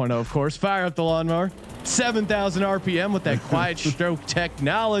lawnmower 3.0, of course. Fire up the lawnmower. 7,000 RPM with that quiet stroke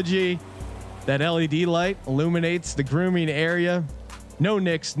technology. That LED light illuminates the grooming area. No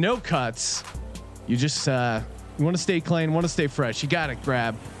nicks, no cuts. You just you want to stay clean, want to stay fresh. You got to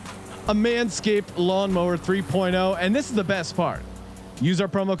grab a Manscaped lawnmower 3.0. And this is the best part. Use our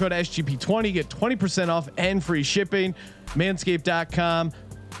promo code SGP20, get 20% off and free shipping. Manscaped.com.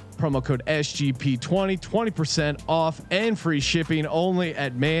 Promo code SGP20, 20% off and free shipping only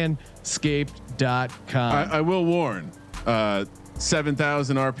at manscaped.com. I will warn,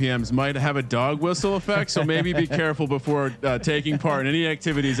 7,000 RPMs might have a dog whistle effect. So maybe be careful before taking part in any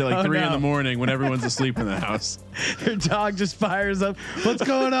activities at like 3 in the morning when everyone's asleep in the house. Your dog just fires up. What's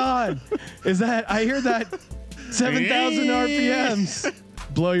going on? I hear that 7,000 RPMs.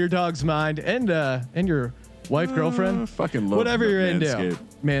 Blow your dog's mind and your wife, girlfriend, fucking love whatever you're Manscaped. into.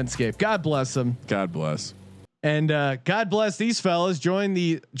 Manscaped. God bless them. God bless. And God bless these fellas joining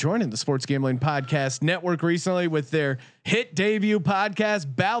the Sports Gambling Podcast Network recently with their hit debut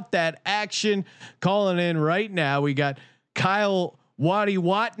podcast, Bout That Action. Calling in right now, we got Kyle Waddy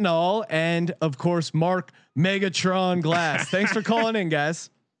Watnall and of course Mark Megatron Glass. Thanks for calling in, guys.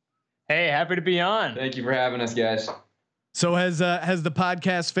 Hey, happy to be on. Thank you for having us, guys. So has the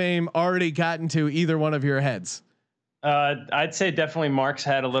podcast fame already gotten to either one of your heads? I'd say definitely Mark's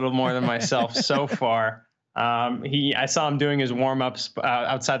had a little more than myself so far. I saw him doing his warm-ups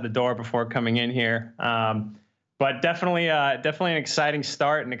outside the door before coming in here. But definitely an exciting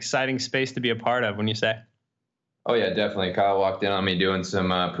start, an exciting space to be a part of, when you say. Oh yeah, definitely. Kyle walked in on me doing some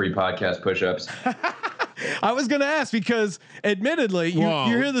pre-podcast push-ups. I was going to ask because admittedly, you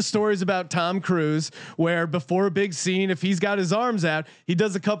hear the stories about Tom Cruise where before a big scene, if he's got his arms out, he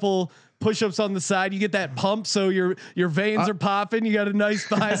does a couple push-ups on the side. You get that pump, so your veins are popping. You got a nice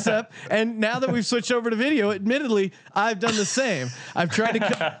bicep. And now that we've switched over to video, admittedly, I've done the same. I've tried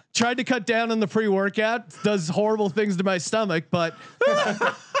to cut down on the pre-workout. Does horrible things to my stomach, but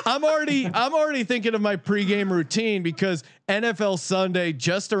I'm already thinking of my pregame routine because NFL Sunday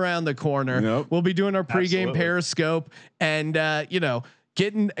just around the corner. Yep. We'll be doing our pregame Absolutely. Periscope and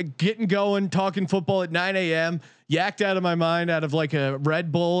getting going, talking football at 9 a.m. Yacked out of my mind out of like a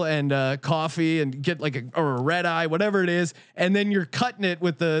Red Bull and coffee and get like a red eye, whatever it is, and then you're cutting it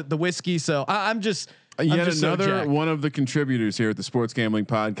with the whiskey. So I'm just Yet just so another jacked. one of the contributors here at the Sports Gambling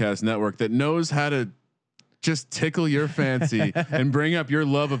Podcast Network that knows how to just tickle your fancy and bring up your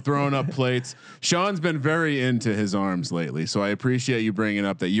love of throwing up plates. Sean's been very into his arms lately, so I appreciate you bringing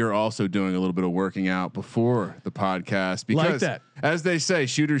up that you're also doing a little bit of working out before the podcast because, Like that. as they say,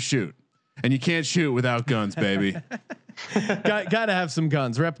 shooters shoot, and you can't shoot without guns, baby. Got to have some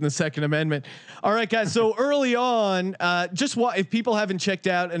guns. Repping the Second Amendment. All right, guys. So early on, if people haven't checked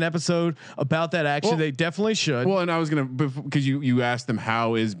out an episode about that action, they definitely should. Well, and I was gonna because you asked them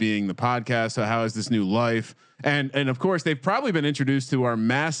how is being the podcast, so how is this new life, and of course they've probably been introduced to our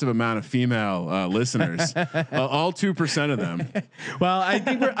massive amount of female listeners, all 2% of them. Well, I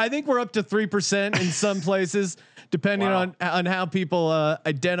think we're up to 3% in some places, depending on how people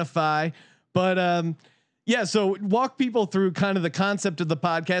identify. But yeah, so walk people through kind of the concept of the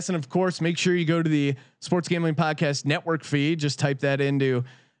podcast, and of course, make sure you go to the Sports Gambling Podcast Network feed. Just type that into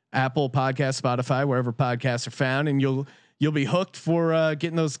Apple Podcast, Spotify, wherever podcasts are found, and you'll be hooked for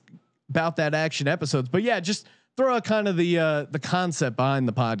getting those About That Action episodes. But yeah, just throw out kind of the concept behind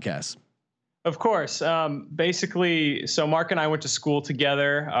the podcast. Of course. Basically, so Mark and I went to school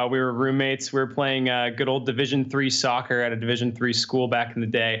together. We were roommates. We were playing good old Division III soccer at a Division III school back in the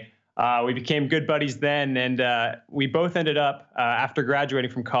day. We became good buddies then, and we both ended up after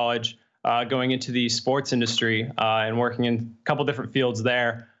graduating from college, going into the sports industry and working in a couple different fields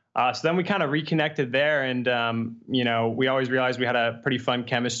there. So then we kind of reconnected there, and we always realized we had a pretty fun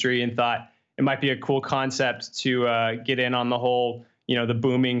chemistry and thought it might be a cool concept to get in on the whole, the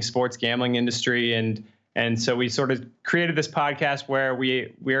booming sports gambling industry, and so we sort of created this podcast where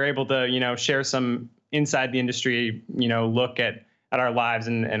we are able to share some inside the industry, look at our lives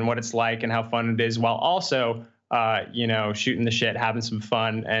and what it's like and how fun it is, while also, shooting the shit, having some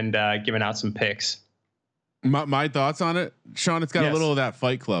fun, and giving out some picks. My thoughts on it, Sean. It's got a little of that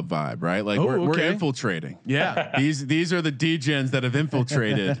Fight Club vibe, right? Like we're infiltrating. Yeah, these are the degens that have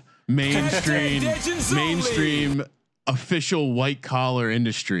infiltrated mainstream official white collar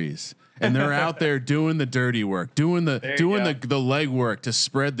industries. And they're out there doing the dirty work, doing the leg work to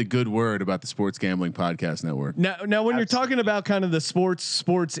spread the good word about the Sports Gambling Podcast Network. Now, when you're talking about kind of the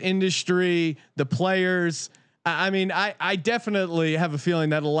sports industry, the players, I mean, I definitely have a feeling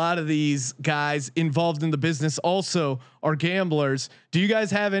that a lot of these guys involved in the business also are gamblers. Do you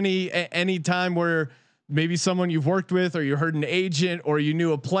guys have any time where maybe someone you've worked with, or you heard an agent, or you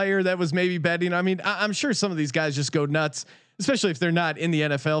knew a player that was maybe betting? I mean, I'm sure some of these guys just go nuts, especially if they're not in the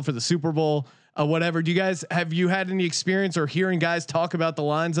NFL for the Super Bowl, whatever. Have you had any experience or hearing guys talk about the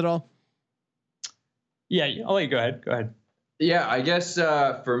lines at all? Yeah, I'll let you go ahead. Yeah, I guess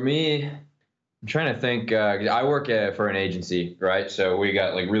for me, I'm trying to think. I work for an agency, right? So we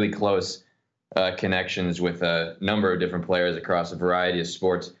got like really close connections with a number of different players across a variety of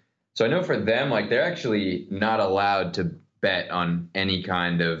sports. So I know for them, like they're actually not allowed to bet on any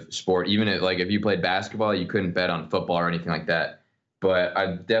kind of sport. Even if you played basketball, you couldn't bet on football or anything like that. But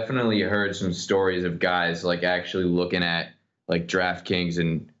I've definitely heard some stories of guys like actually looking at like DraftKings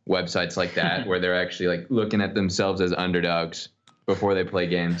and websites like that, where they're actually like looking at themselves as underdogs before they play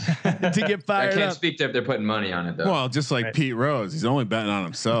games. To get fired I can't up. speak to if they're putting money on it though. Well, just like Pete Rose, he's only betting on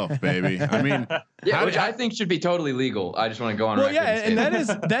himself, baby. I mean, yeah, which I think should be totally legal. I just want to go on record. Yeah, and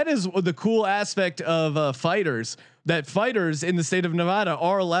say that is the cool aspect of fighters. That fighters in the state of Nevada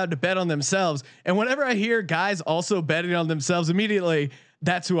are allowed to bet on themselves. And whenever I hear guys also betting on themselves, immediately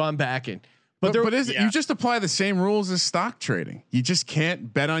that's who I'm backing. But you just apply the same rules as stock trading. You just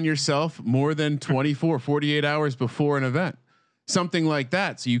can't bet on yourself more than 48 hours before an event. Something like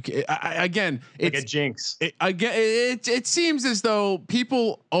that. So again, like a jinx. It seems as though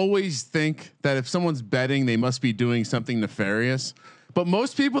people always think that if someone's betting, they must be doing something nefarious. But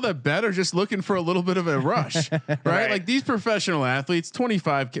most people that bet are just looking for a little bit of a rush, right? Like these professional athletes,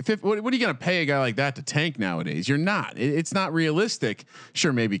 25, 50, what are you going to pay a guy like that to tank nowadays? You're not. It's not realistic.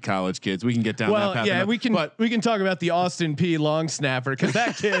 Sure, maybe college kids. We can get down that path. Yeah, we can talk about the Austin P long snapper, because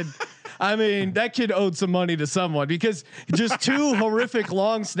that kid. I mean, that kid owed some money to someone because just 2 horrific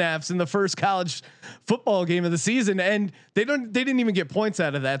long snaps in the first college football game of the season, and they didn't even get points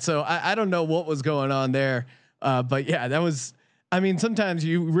out of that. So I don't know what was going on there, but yeah, that was. I mean, sometimes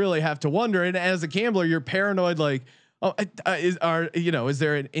you really have to wonder, and as a gambler, you're paranoid. Like, oh, is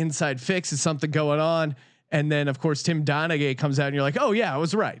there an inside fix? Is something going on? And then, of course, Tim Donaghy comes out and you're like, oh yeah, I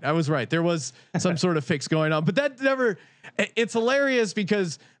was right. There was some sort of fix going on, but that never, it's hilarious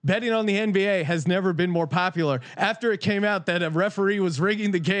because betting on the NBA has never been more popular after it came out that a referee was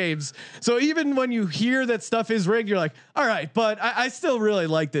rigging the games. So even when you hear that stuff is rigged, you're like, all right, but I still really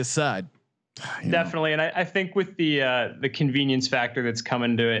like this side. Definitely. And I think with the convenience factor that's come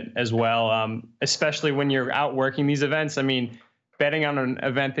into it as well, especially when you're out working these events, I mean, betting on an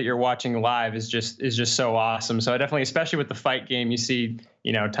event that you're watching live is just so awesome. So I definitely, especially with the fight game, you see,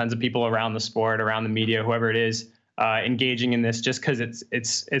 tons of people around the sport, around the media, whoever it is, engaging in this just because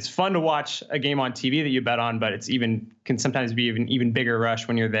it's fun to watch a game on TV that you bet on, but can sometimes be even bigger rush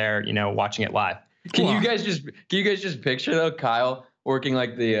when you're there, watching it live. Can you guys just picture though, Kyle working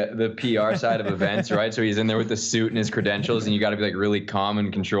like the PR side of events, right? So he's in there with the suit and his credentials, and you got to be like really calm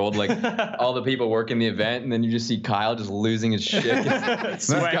and controlled, like all the people working the event, and then you just see Kyle just losing his shit. He's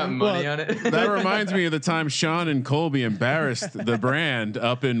got money on it. That reminds me of the time Sean and Colby embarrassed the brand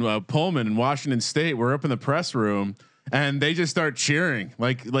up in Pullman in Washington State. We're up in the press room. And they just start cheering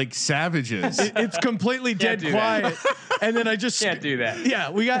like savages. It's completely dead quiet. And then I just can't do that. Yeah,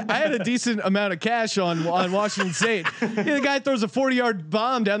 I had a decent amount of cash on Washington State. The guy throws a 40-yard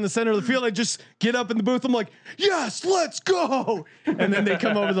bomb down the center of the field. I just get up in the booth. I'm like, yes, let's go. And then they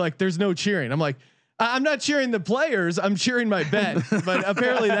come over. They're like, there's no cheering. I'm like, I'm not cheering the players. I'm cheering my bet. But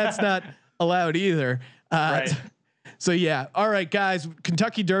apparently that's not allowed either. Right. So yeah. All right, guys.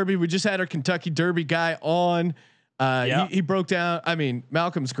 Kentucky Derby. We just had our Kentucky Derby guy on. He broke down. I mean,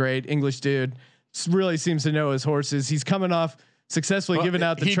 Malcolm's great, English dude. Really seems to know his horses. He's coming off successfully giving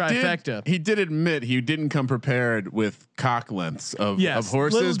out the trifecta. He did admit he didn't come prepared with cock lengths of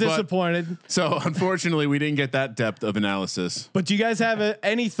horses. Little disappointed. So unfortunately, we didn't get that depth of analysis. But do you guys have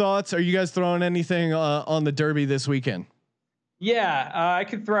any thoughts? Are you guys throwing anything on the Derby this weekend? Yeah, I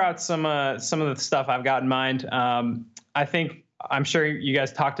could throw out some of the stuff I've got in mind. I'm sure you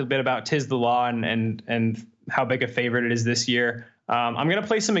guys talked a bit about Tiz the Law and how big a favorite it is this year. I'm going to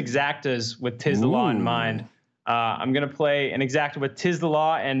play some exactas with Tiz the Law in mind. I'm going to play an exacta with Tiz the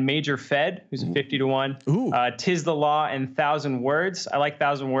Law and Major Fed, who's a 50-1. Tiz the Law and 1,000 Words. I like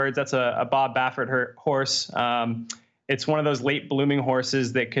 1,000 Words. That's a Bob Baffert horse. It's one of those late blooming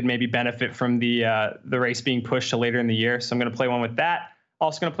horses that could maybe benefit from the race being pushed to later in the year. So I'm going to play one with that.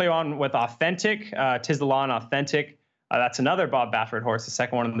 Also going to play one with Authentic, Tiz the Law and Authentic. That's another Bob Baffert horse, the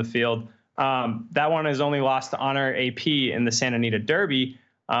second one in the field. That one has only lost to Honor AP in the Santa Anita Derby,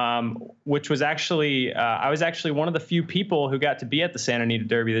 which was actually I was actually one of the few people who got to be at the Santa Anita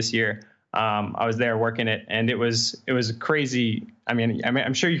Derby this year. I was there working it, and it was crazy. I mean,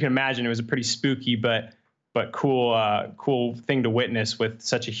 I'm sure you can imagine it was a pretty spooky but cool thing to witness with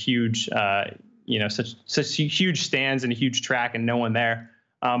such a huge such huge stands and a huge track and no one there.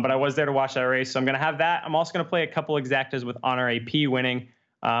 But I was there to watch that race, so I'm going to have that. I'm also going to play a couple exactas with Honor AP winning.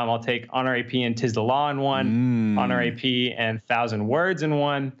 I'll take Honor AP and Tiz the Law in one, Honor AP and 1,000 Words in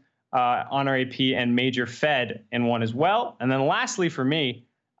one, Honor AP and Major Fed in one as well. And then lastly for me,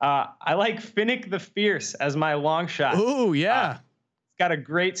 I like Finnick the Fierce as my long shot. Oh yeah. He's got a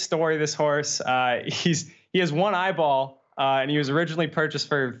great story, this horse. He has one eyeball, and he was originally purchased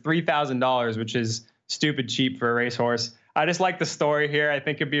for $3,000, which is stupid cheap for a racehorse. I just like the story here. I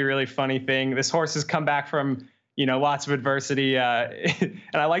think it'd be a really funny thing. This horse has come back from lots of adversity. And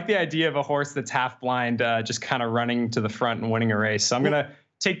I like the idea of a horse that's half blind, just kind of running to the front and winning a race. So I'm going to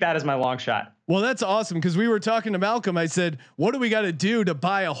take that as my long shot. Well, that's awesome. Cause we were talking to Malcolm. I said, what do we got to do to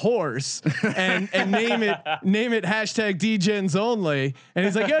buy a horse and name it #DGens only. And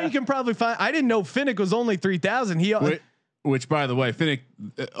he's like, yeah, you can probably find, I didn't know Finnick was only 3,000. Which, by the way, Finnick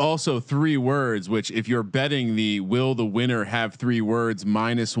also 3 words. Which, if you're betting will the winner have 3 words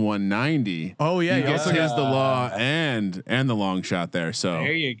 -190? Oh yeah, you get Tiz the Law and the long shot there. So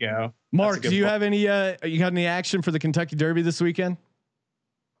there you go. Mark, do you have any? You got any action for the Kentucky Derby this weekend?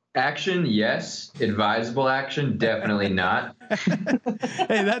 Action, yes. Advisable action, definitely not.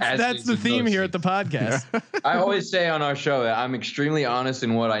 Hey, that's the theme here at the podcast. I always say on our show that I'm extremely honest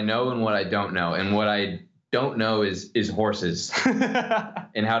in what I know and what I don't know, and what I don't know is horses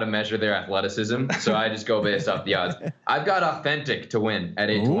and how to measure their athleticism. So I just go based off the odds. I've got Authentic to win at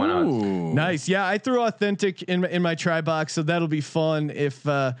 8-1 odds. Nice. Yeah, I threw Authentic in my try box, so that'll be fun if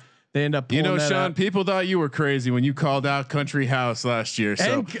They end up pulling that Sean, up. people thought you were crazy when you called out Country House last year.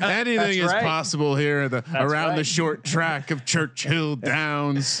 So anything is possible here around the short track of Churchill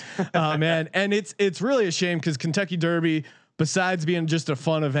Downs. Oh man. And it's really a shame because Kentucky Derby, besides being just a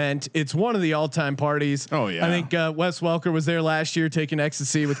fun event, it's one of the all-time parties. Oh yeah. I think Wes Welker was there last year taking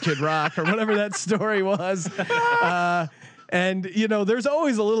ecstasy with Kid Rock or whatever that story was. And there's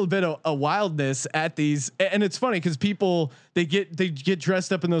always a little bit of a wildness at these, and it's funny because people they get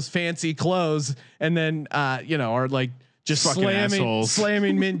dressed up in those fancy clothes, and then are like just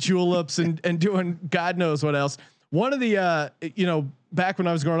slamming mint juleps and doing God knows what else. One of the back when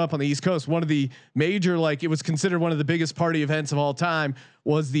I was growing up on the East Coast, one of the major it was considered one of the biggest party events of all time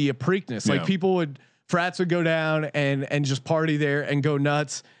was the Preakness. Yeah. Like frats would go down and just party there and go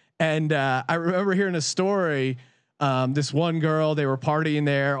nuts. And I remember hearing a story. This one girl, they were partying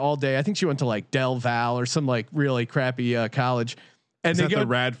there all day. I think she went to like Del Val or some like really crappy college. And is that the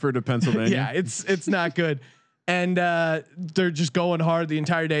Radford of Pennsylvania? Yeah, it's not good. And they're just going hard the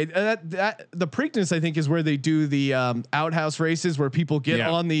entire day. The Preakness, I think, is where they do the outhouse races where people get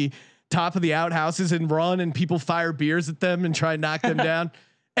on the top of the outhouses and run, and people fire beers at them and try and knock them down.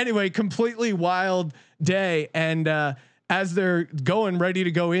 Anyway, completely wild day. And as they're ready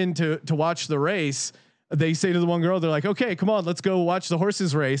to go in to watch the race, they say to the one girl, they're like, okay, come on, let's go watch the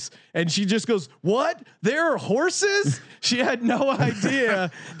horses race. And she just goes, what? There are horses? She had no idea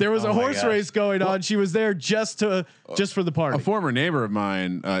there was a horse race going on. She was there just for the party. A former neighbor of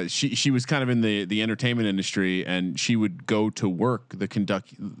mine, she was kind of in the entertainment industry, and she would go to work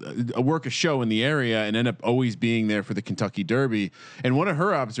work a show in the area and end up always being there for the Kentucky Derby. And one of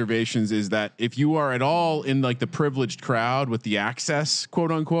her observations is that if you are at all in like the privileged crowd with the access,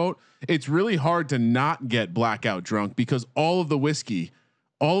 quote unquote, it's really hard to not get blackout drunk because all of the whiskey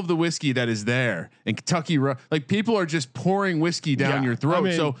that is there in Kentucky, like people are just pouring whiskey down your throat. I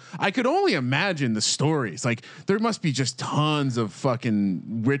mean, so I could only imagine the stories. Like there must be just tons of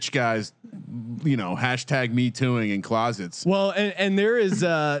fucking rich guys, hashtag me tooing in closets. Well, and there's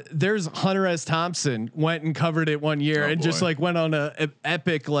Hunter S. Thompson went and covered it one year and just like went on a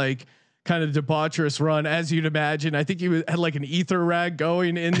epic like kind of debaucherous run, as you'd imagine. I think he had like an ether rag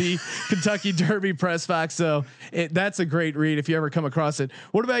going in the Kentucky Derby press box. So that's a great read if you ever come across it.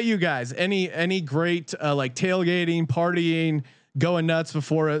 What about you guys? Any great like tailgating, partying, going nuts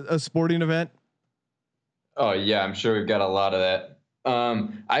before a sporting event? Oh yeah, I'm sure we've got a lot of that.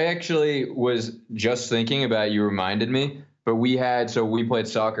 I actually was just thinking about, you reminded me, but we played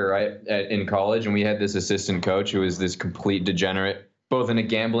soccer right in college, and we had this assistant coach who was this complete degenerate, both in a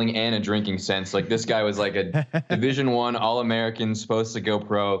gambling and a drinking sense. Like this guy was like a Division I All-American, supposed to go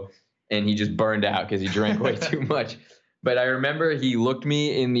pro, and he just burned out because he drank way too much. But I remember he looked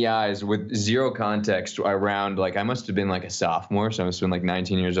me in the eyes with zero context around, like I must have been like a sophomore, so I must have been like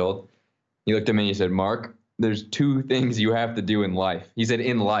 19 years old. He looked at me and he said, "Mark, there's two things you have to do in life." He said,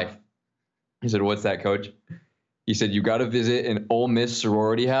 "In life." He said, "What's that, coach?" He said, "You got to visit an Ole Miss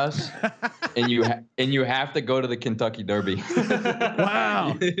sorority house, and you have to go to the Kentucky Derby."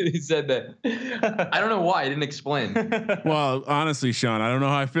 Wow. He said that. I don't know why. He didn't explain. Well, honestly, Sean, I don't know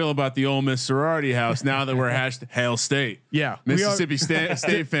how I feel about the Ole Miss sorority house now that we're Hail State. Yeah, Mississippi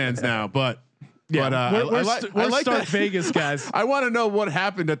State fans now, but. Yeah, but we're I like Stark that. Vegas guys. I want to know what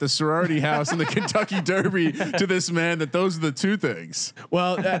happened at the sorority house in the Kentucky Derby to this man. That those are the two things.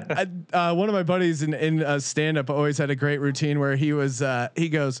 Well, one of my buddies in stand up always had a great routine where he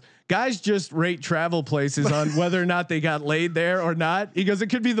goes, guys just rate travel places on whether or not they got laid there or not. He goes, it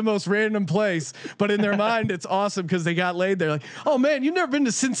could be the most random place, but in their mind, it's awesome because they got laid there. Like, oh man, you've never been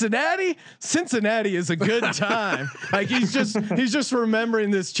to Cincinnati? Cincinnati is a good time. Like he's just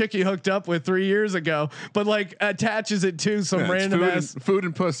remembering this chick he hooked up with 3 years ago, but like attaches it to some random food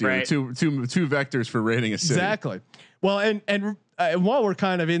and pussy. Right. Two vectors for rating a city. Exactly. Well, and while we're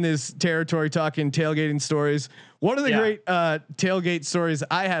kind of in this territory talking tailgating stories, one of the great tailgate stories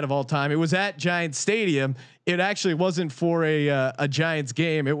I had of all time, it was at Giants Stadium. It actually wasn't for a Giants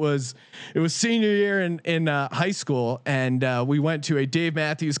game. It was senior year in high school, and we went to a Dave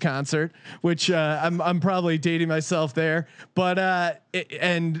Matthews concert, which I'm probably dating myself there, but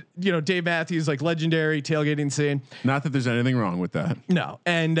Dave Matthews, like legendary tailgating scene. Not that there's anything wrong with that. No,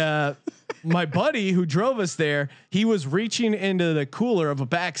 and my buddy who drove us there, he was reaching into the cooler of a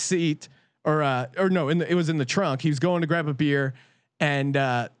back seat, it was in the trunk. He was going to grab a beer, and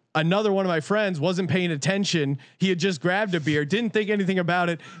another one of my friends wasn't paying attention. He had just grabbed a beer, didn't think anything about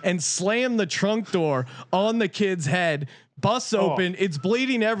it, and slammed the trunk door on the kid's head. Bust open. It's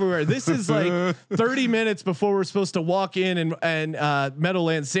bleeding everywhere. This is like 30 minutes before we're supposed to walk in and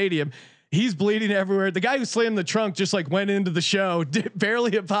Meadowlands Stadium. He's bleeding everywhere. The guy who slammed the trunk just like went into the show,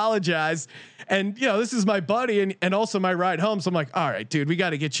 barely apologized. And this is my buddy and also my ride home. So I'm like, all right, dude, we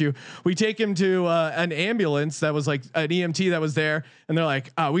got to get you. We take him to an ambulance that was like an EMT that was there. And they're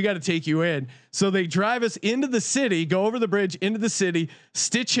like, we got to take you in. So they drive us into the city, go over the bridge into the city,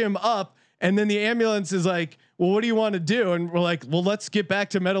 stitch him up. And then the ambulance is like, well, what do you want to do? And we're like, well, let's get back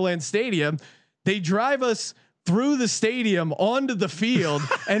to Meadowlands Stadium. They drive us through the stadium onto the field.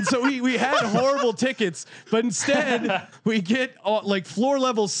 And so we had horrible tickets, but instead we get like floor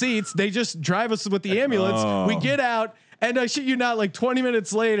level seats. They just drive us with the ambulance. We get out. And I shit you not, like 20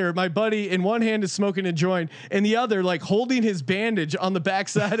 minutes later, my buddy in one hand is smoking a joint and the other like holding his bandage on the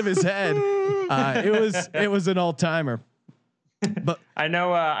backside of his head. It was an all timer. But I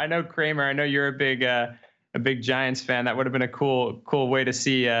know Kramer. I know you're a big Giants fan. That would have been a cool way to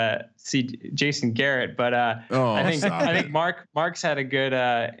see Jason Garrett. But I think Mark's had a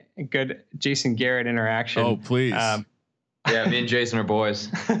good Jason Garrett interaction. Oh, please. Yeah, me and Jason are boys.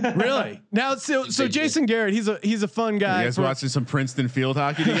 Really? Now, so Jason Garrett, he's a fun guy. You guys watching some Princeton field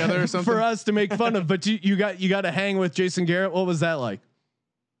hockey together or something? For us to make fun of, but you got to hang with Jason Garrett. What was that like?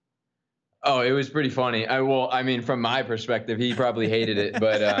 Oh, it was pretty funny. I mean, from my perspective, he probably hated it,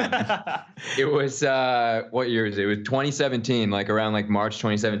 but it was what year is it? It was 2017, like around like March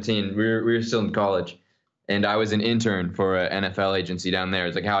 2017. We were still in college, and I was an intern for an NFL agency down there.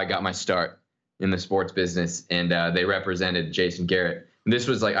 It's like how I got my start in the sports business, and they represented Jason Garrett. And this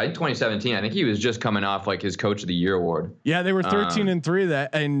was like I think 2017. I think he was just coming off like his Coach of the Year award. Yeah, they were 13-3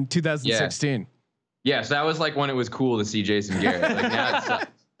 that in 2016. Yeah, so that was like when it was cool to see Jason Garrett. Like now it sucks.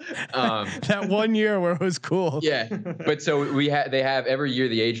 That 1 year where it was cool. Yeah. But so they have every year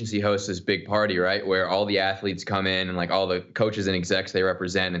the agency hosts this big party, right? Where all the athletes come in and like all the coaches and execs they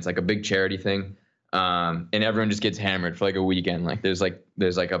represent. It's like a big charity thing. And everyone just gets hammered for like a weekend. Like there's like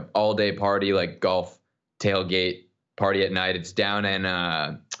a all day party, like golf tailgate party at night. It's down in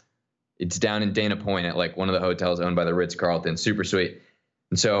Dana Point at like one of the hotels owned by the Ritz-Carlton. Super sweet.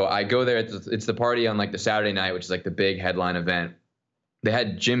 And so I go there. It's the party on like the Saturday night, which is like the big headline event. They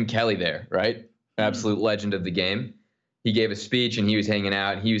had Jim Kelly there, right? Absolute legend of the game. He gave a speech and he was hanging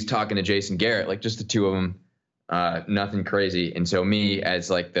out. And he was talking to Jason Garrett, like just the two of them, nothing crazy. And so me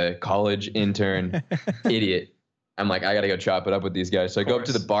as like the college intern idiot, I'm like, I got to go chop it up with these guys. So I go up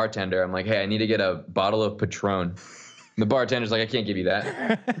to the bartender. I'm like, hey, I need to get a bottle of Patron. And the bartender's like, I can't give you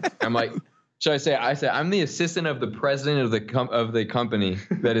that. I'm like, should I say, I'm the assistant of the president of the company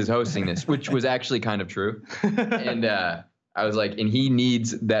that is hosting this, which was actually kind of true. And, I was like, and he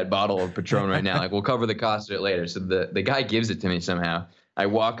needs that bottle of Patron right now. Like, we'll cover the cost of it later. So the guy gives it to me somehow. I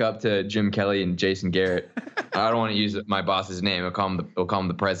walk up to Jim Kelly and Jason Garrett. I don't want to use my boss's name. We'll call him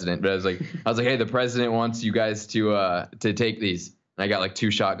the president. But I was like, hey, the president wants you guys to take these. And I got like 2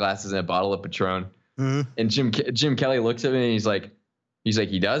 shot glasses and a bottle of Patron. Mm-hmm. And Jim Kelly looks at me and he's like,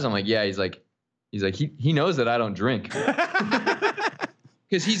 he does. I'm like, yeah. He's like, he knows that I don't drink.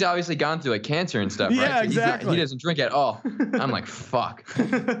 Because he's obviously gone through like cancer and stuff, right? Yeah, exactly. He doesn't drink at all. I'm like, fuck. So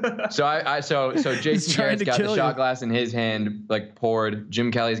Jason Garrett's got the shot glass in his hand, like poured.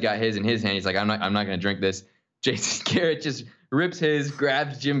 Jim Kelly's got his in his hand. He's like, I'm not gonna drink this. Jason Garrett just rips his,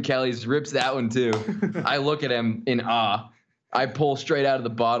 grabs Jim Kelly's, rips that one too. I look at him in awe. I pull straight out of the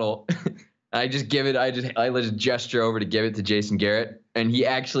bottle. I just gesture over to give it to Jason Garrett, and he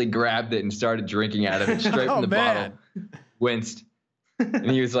actually grabbed it and started drinking out of it straight from the bottle. Winced.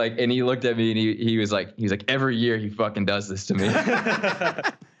 And he was like, and he looked at me and he was like, every year he fucking does this to me.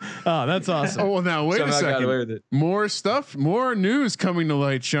 Oh, that's awesome. Oh, well, now wait a second. More stuff, more news coming to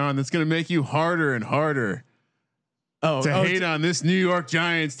light, Sean. That's going to make you harder and harder to hate on this New York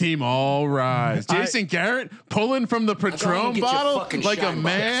Giants team. All rise. Jason Garrett pulling from the Patron bottle like a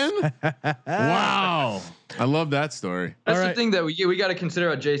man. Wow. I love that story. That's the thing that we got to consider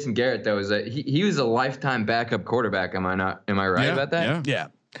about Jason Garrett, though, is that he was a lifetime backup quarterback. Am I right about that?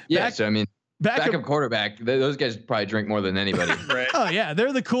 Yeah. So I mean, backup quarterback. Those guys probably drink more than anybody. Right. Oh yeah,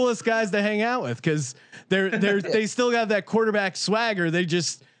 they're the coolest guys to hang out with because they still got that quarterback swagger. They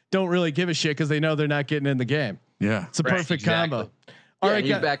just don't really give a shit because they know they're not getting in the game. Yeah, it's a perfect combo. All right,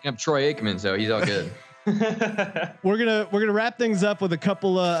 he's backing up Troy Aikman, so he's all good. We're gonna wrap things up with a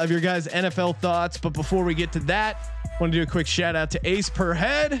couple of your guys' NFL thoughts, but before we get to that, I want to do a quick shout out to Ace Per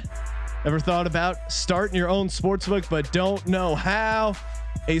Head. Ever thought about starting your own sportsbook but don't know how?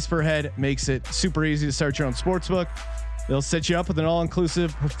 Ace Per Head makes it super easy to start your own sportsbook. They'll set you up with an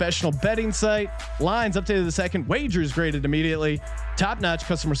all-inclusive professional betting site. Lines updated the second. Wagers graded immediately. Top-notch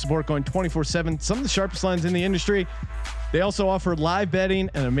customer support going 24/7. Some of the sharpest lines in the industry. They also offer live betting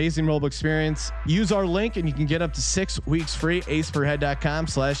and an amazing mobile experience. Use our link and you can get up to 6 weeks free.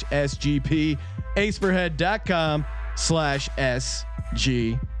 aceperhead.com/SGP.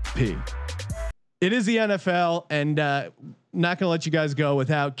 aceperhead.com/SGP. It is the NFL, and not going to let you guys go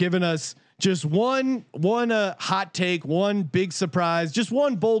without giving us just one hot take, one big surprise, just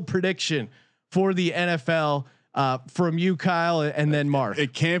one bold prediction for the NFL from you, Kyle, and then Mark.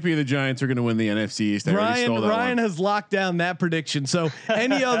 It can't be the Giants are going to win the NFC East. Ryan has locked down that prediction. So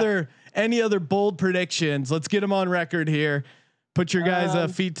any other bold predictions? Let's get them on record here. Put your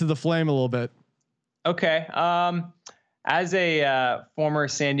guys' feet to the flame a little bit. Okay. As a former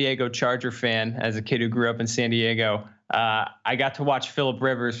San Diego Charger fan, as a kid who grew up in San Diego, I got to watch Phillip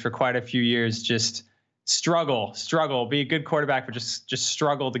Rivers for quite a few years. Just struggle, be a good quarterback, but just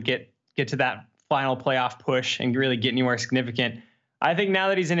struggle to get to that final playoff push and really get anywhere significant. I think now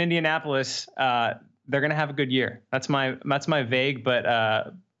that he's in Indianapolis, they're going to have a good year. That's my vague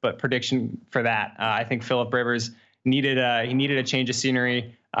but prediction for that. I think Phillip Rivers needed a change of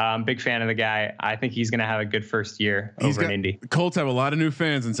scenery. Big fan of the guy. I think he's going to have a good first year over in Indy. Colts have a lot of new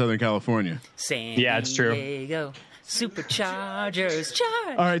fans in Southern California. Yeah, it's true. Diego Superchargers.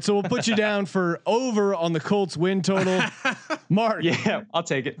 Charge. All right, so we'll put you down for over on the Colts win total. Mark, Yeah, I'll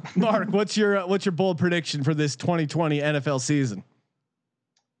take it. Mark, what's your bold prediction for this 2020 NFL season?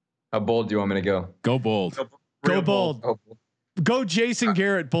 How bold do you want me to go? Go bold. Go bold. Go Jason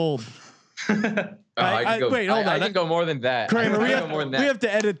Garrett bold. I can go more than that. Kramer, we have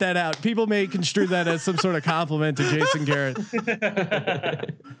to edit that out. People may construe that as some sort of compliment to Jason Garrett.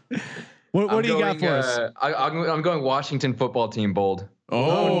 What do you got for us? I'm going Washington football team bold.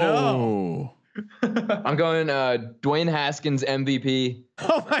 Oh no! I'm going Dwayne Haskins MVP.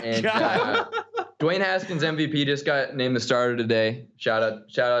 Oh my god! Dwayne Haskins MVP just got named the starter today. Shout out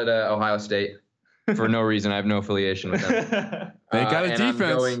to Ohio State for no reason. I have no affiliation with them. They got a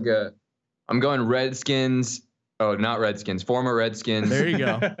defense. I'm going Redskins. Oh, not Redskins. Former Redskins. There you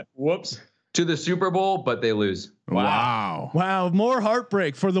go. Whoops. To the Super Bowl, but they lose. Wow. More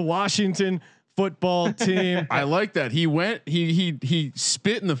heartbreak for the Washington football team. I like that. He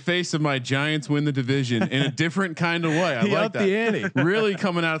spit in the face of my Giants win the division in a different kind of way. I he like upped that. the ante. Really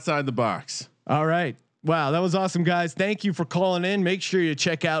coming outside the box. All right. Wow, that was awesome, guys. Thank you for calling in. Make sure you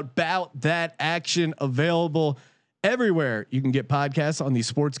check out Bout That Action, available everywhere you can get podcasts on the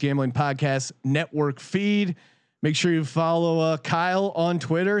Sports Gambling Podcast Network feed. Make sure you follow Kyle on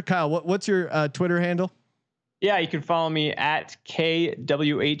Twitter. Kyle, what's your Twitter handle? Yeah, you can follow me at KWHATNALL.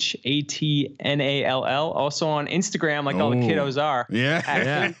 Also on Instagram, like all the kiddos are.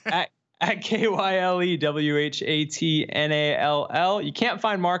 Yeah. At KYLEWHATNALL. You can't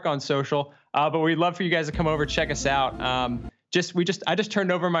find Mark on social, but we'd love for you guys to come over, check us out. I just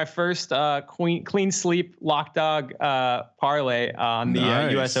turned over my first clean sleep lock dog parlay on the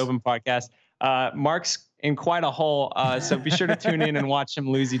US Open podcast. Mark's in quite a hole, so be sure to tune in and watch him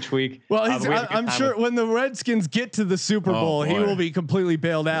lose each week. Well, I'm sure when the Redskins get to the Super Bowl, he will be completely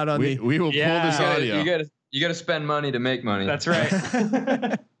bailed out on we will pull this audio. You got to spend money to make money. That's right.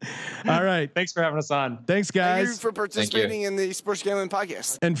 All right. Thanks for having us on. Thanks, guys. Thank you for participating in the Sports Gambling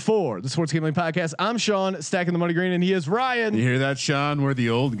Podcast. And for the Sports Gambling Podcast, I'm Sean, stacking the money green, and he is Ryan. You hear that, Sean? We're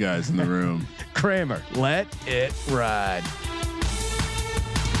the old guys in the room. Kramer, let it ride.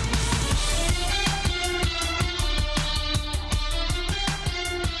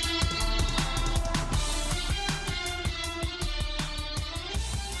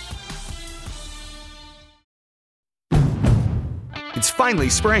 It's finally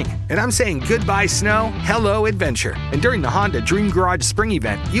spring, and I'm saying goodbye snow, hello adventure. And during the Honda Dream Garage Spring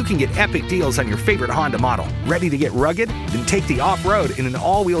Event, you can get epic deals on your favorite Honda model. Ready to get rugged? Then take the off-road in an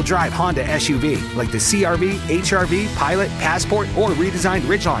all-wheel drive Honda SUV, like the CR-V, HR-V, Pilot, Passport, or redesigned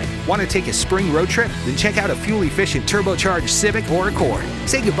Ridgeline. Want to take a spring road trip? Then check out a fuel-efficient turbocharged Civic or Accord.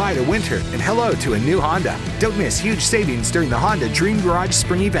 Say goodbye to winter and hello to a new Honda. Don't miss huge savings during the Honda Dream Garage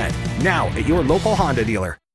Spring Event, now at your local Honda dealer.